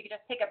moment, if you could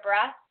just take a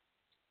breath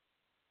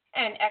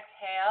And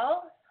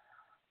exhale.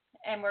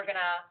 And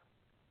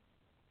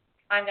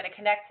I'm going to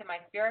connect to my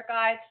spirit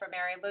guides for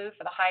Mary Lou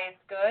for the highest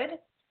good.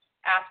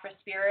 Ask for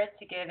spirit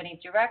to give any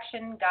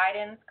direction,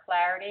 guidance,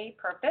 clarity,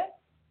 purpose.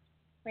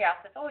 We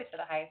ask this always for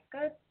the highest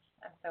good,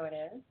 and so it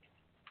is.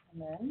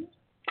 And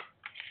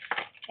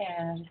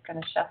I'm just going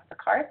to shuffle the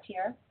cards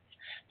here.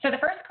 So the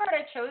first card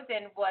I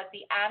chosen was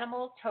the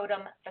animal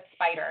totem, the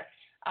spider.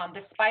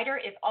 The spider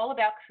is all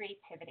about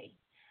creativity.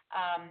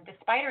 The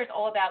spider is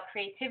all about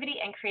creativity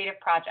and creative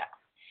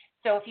projects.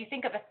 So if you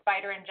think of a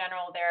spider in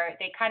general,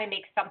 they kind of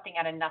make something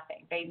out of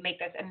nothing. They make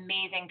this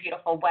amazing,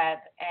 beautiful web,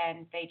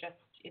 and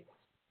it's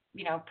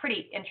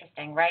pretty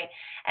interesting, right?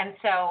 And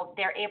so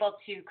they're able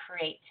to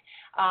create.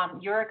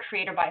 You're a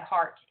creator by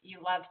heart. You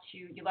love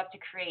to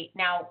create.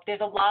 Now,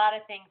 there's a lot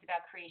of things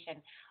about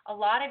creation. A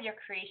lot of your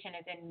creation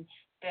is in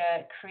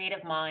the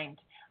creative mind.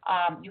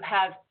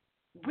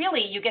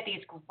 You get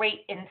these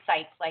great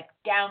insights, like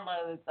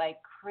downloads, like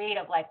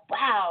creative, like,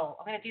 wow,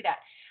 I'm going to do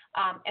that.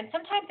 And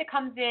sometimes it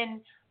comes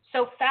in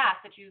so fast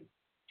that you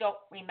don't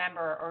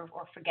remember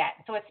or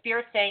forget. So what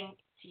Spirit's saying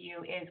to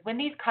you is when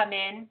these come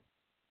in,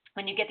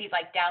 when you get these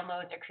like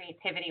downloads or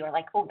creativity or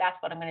like, oh, that's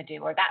what I'm going to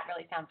do, or that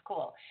really sounds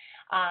cool,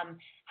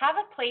 have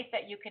a place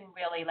that you can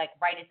really like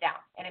write it down.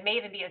 And it may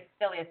even be as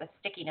silly as a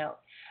sticky note.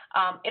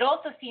 It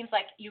also seems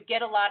like you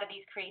get a lot of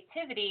these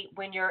creativity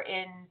when you're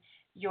in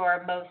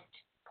your most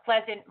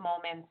pleasant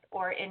moments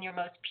or in your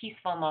most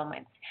peaceful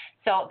moments.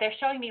 So they're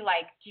showing me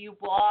like, do you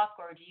walk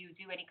or do you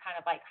do any kind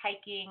of like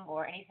hiking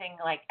or anything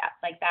like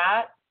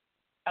that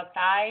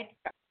outside?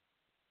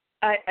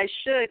 I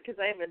should, because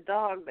I have a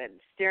dog that's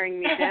staring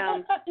me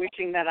down,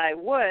 wishing that I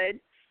would,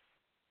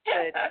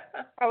 but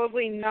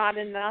probably not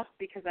enough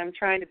because I'm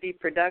trying to be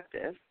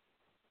productive.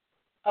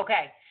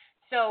 Okay,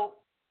 so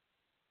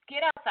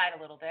get outside a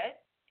little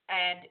bit.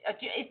 And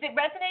is it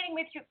resonating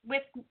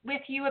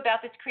with you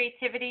about this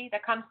creativity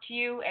that comes to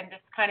you and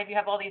just kind of you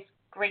have all these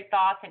great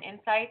thoughts and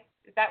insights?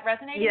 Is that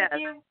resonating with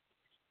you?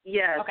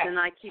 Yes, okay. And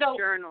I keep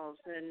journals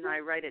and I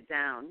write it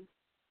down.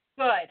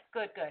 Good.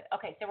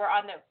 Okay, so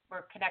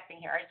we're connecting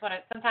here. I just want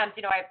to, sometimes,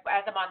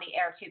 as I'm on the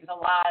air too, there's a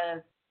lot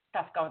of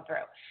stuff going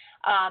through.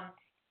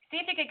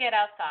 See if you could get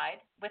outside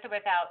with or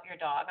without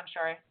your dog. I'm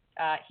sure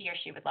he or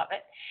she would love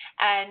it.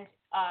 And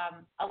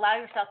allow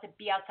yourself to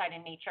be outside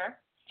in nature.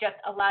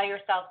 Just allow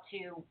yourself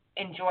to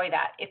enjoy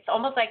that. It's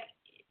almost like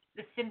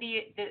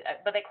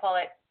what they call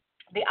it,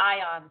 the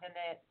ions and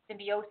the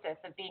symbiosis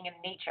of being in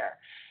nature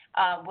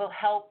will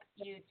help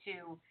you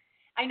to.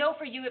 I know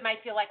for you it might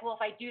feel like, well,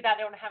 if I do that,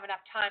 I don't have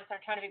enough time, so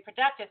I'm trying to be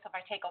productive. So if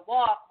I take a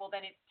walk, well,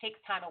 then it takes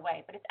time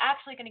away. But it's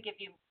actually going to give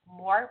you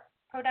more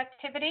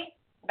productivity.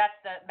 That's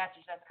the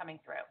message that's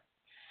coming through.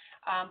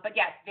 But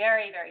yes,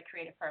 very, very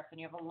creative person.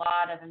 You have a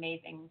lot of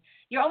amazing,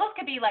 you almost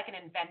could be like an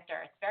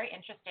inventor. It's very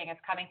interesting.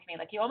 It's coming to me.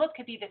 Like you almost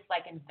could be this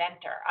like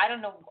inventor. I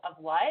don't know of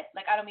what,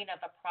 like I don't mean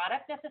of a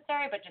product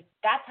necessarily, but just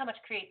that's how much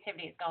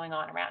creativity is going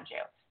on around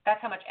you.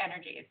 That's how much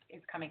energy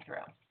is coming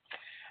through.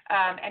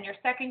 And your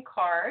second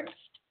card,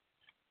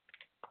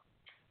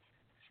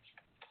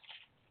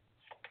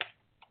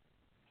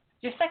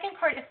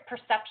 is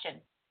perception.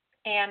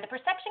 And the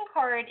perception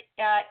card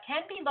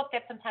can be looked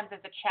at sometimes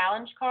as a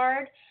challenge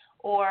card,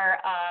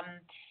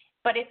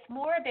 but it's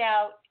more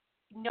about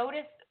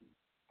notice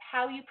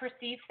how you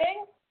perceive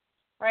things,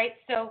 right?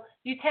 So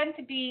you tend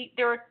to be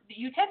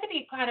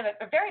kind of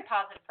a very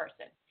positive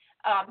person.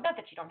 Not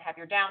that you don't have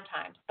your down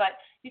times, but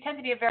you tend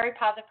to be a very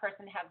positive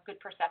person, have good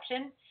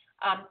perception.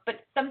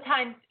 But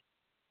sometimes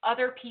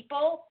other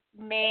people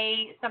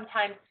may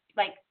sometimes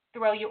like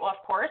throw you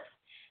off course.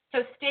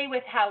 So stay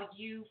with how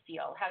you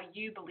feel, how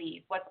you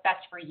believe, what's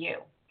best for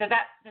you. Does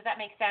that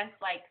make sense?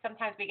 Like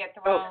sometimes we get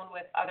thrown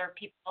with other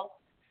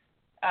people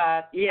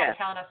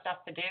telling us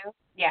stuff to do.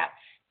 Yeah.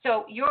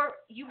 So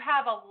you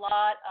have a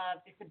lot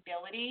of this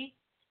ability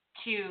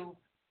to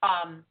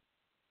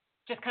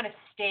just kind of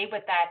stay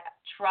with that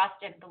trust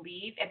and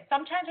believe. And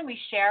sometimes when we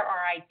share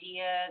our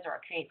ideas or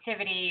our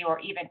creativity or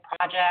even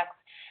projects,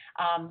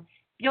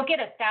 you'll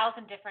get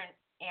 1,000 different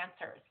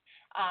answers.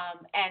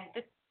 And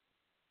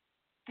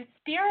the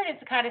spirit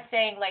is kind of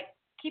saying, like,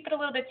 keep it a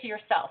little bit to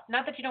yourself.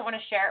 Not that you don't want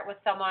to share it with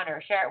someone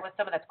or share it with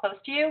someone that's close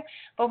to you,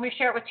 but when we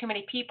share it with too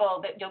many people,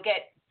 that you'll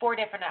get 4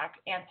 different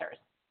answers,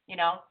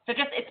 So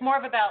just it's more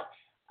of about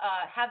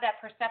have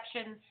that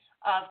perception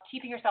of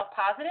keeping yourself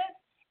positive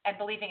and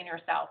believing in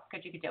yourself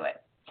because you could do it.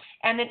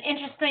 And then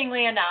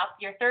interestingly enough,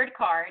 your third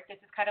card,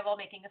 this is kind of all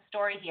making a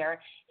story here,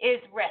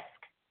 is risk.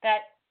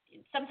 That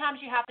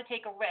sometimes you have to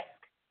take a risk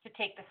to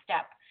take the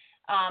step.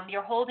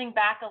 You're holding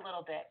back a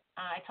little bit.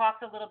 I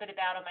talked a little bit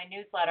about in my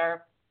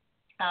newsletter,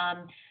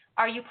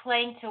 are you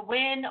playing to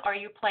win or are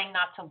you playing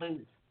not to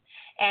lose?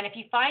 And if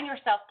you find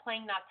yourself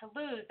playing not to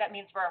lose, that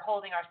means we're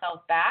holding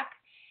ourselves back.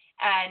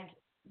 And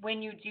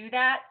when you do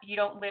that, you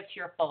don't live to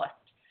your fullest.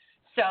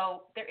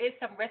 So there is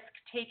some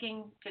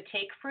risk-taking to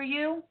take for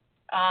you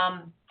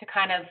to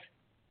kind of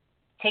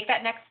take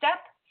that next step.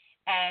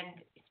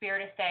 And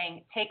Spirit is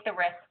saying, take the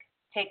risk,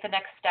 take the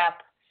next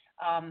step.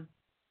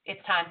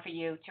 It's time for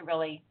you to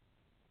really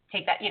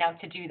take that,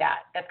 to do that.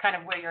 That's kind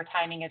of where your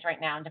timing is right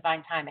now, in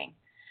divine timing.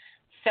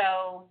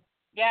 So,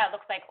 yeah, it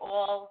looks like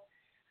all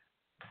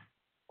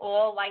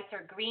lights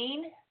are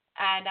green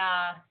and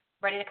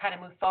ready to kind of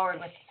move forward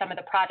with some of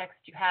the projects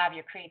you have,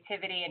 your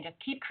creativity, and just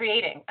keep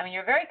creating. I mean,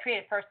 you're a very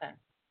creative person.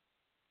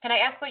 Can I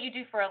ask what you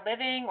do for a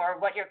living, or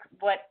what's your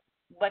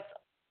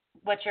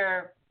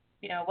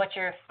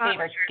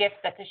favorite gift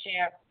that to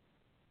share?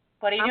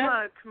 What are you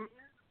doing?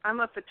 I'm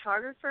a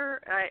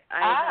photographer.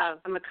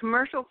 I'm a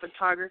commercial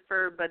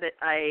photographer, but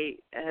I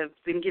have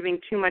been giving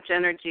too much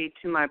energy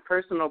to my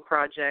personal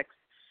projects,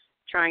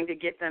 trying to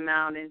get them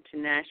out into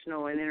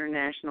national and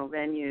international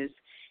venues,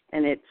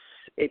 and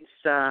it's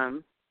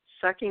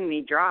sucking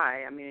me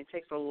dry. I mean, it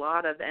takes a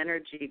lot of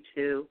energy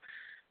to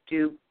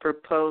do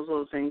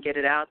proposals and get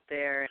it out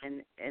there,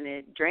 and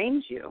it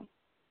drains you.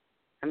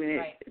 I mean,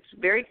 right. It's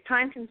very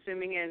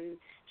time-consuming, and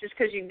just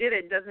because you did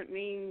it doesn't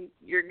mean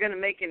you're going to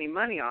make any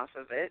money off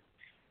of it.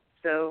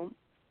 So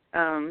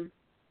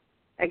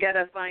I got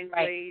to find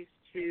ways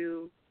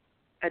to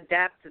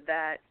adapt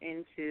that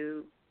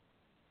into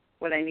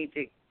what I need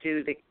to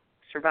do to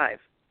survive.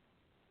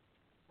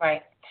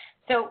 Right.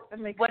 So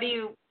what do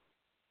you,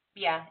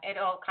 it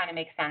all kind of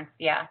makes sense,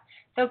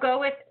 So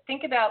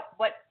think about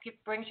what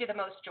brings you the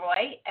most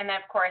joy, and then,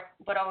 of course,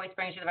 what always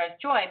brings you the most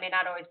joy may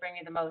not always bring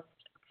you the most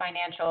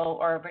financial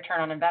or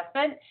return on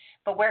investment,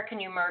 but where can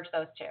you merge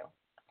those two?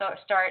 So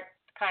start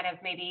kind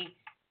of maybe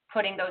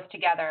putting those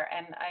together,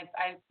 and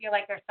I feel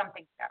like there's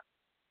something there.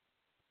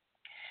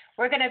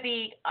 We're going to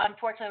be,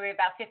 unfortunately, we have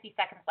about 50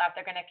 seconds left.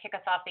 They're going to kick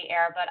us off the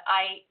air, but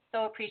I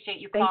so appreciate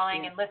you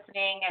calling and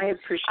listening. And, I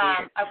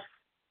appreciate it.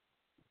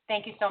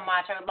 Thank you so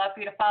much. I would love for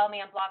you to follow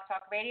me on Blog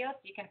Talk Radio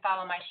so you can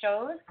follow my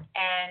shows,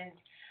 and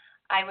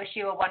I wish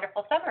you a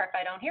wonderful summer if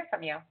I don't hear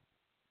from you.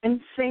 And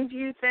same to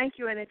you. Thank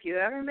you. And if you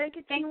ever make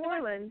it to New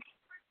Orleans.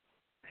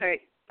 All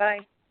right. Bye.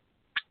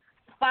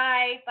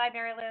 Bye. Bye,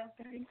 Mary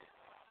Lou. Bye.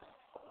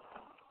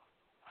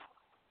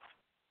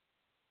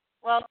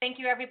 Well, thank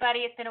you,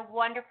 everybody. It's been a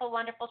wonderful,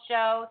 wonderful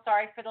show.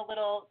 Sorry for the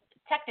little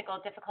technical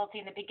difficulty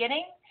in the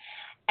beginning.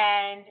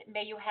 And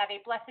may you have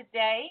a blessed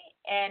day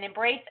and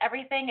embrace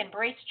everything,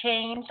 embrace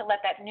change, let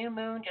that new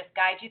moon just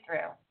guide you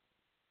through.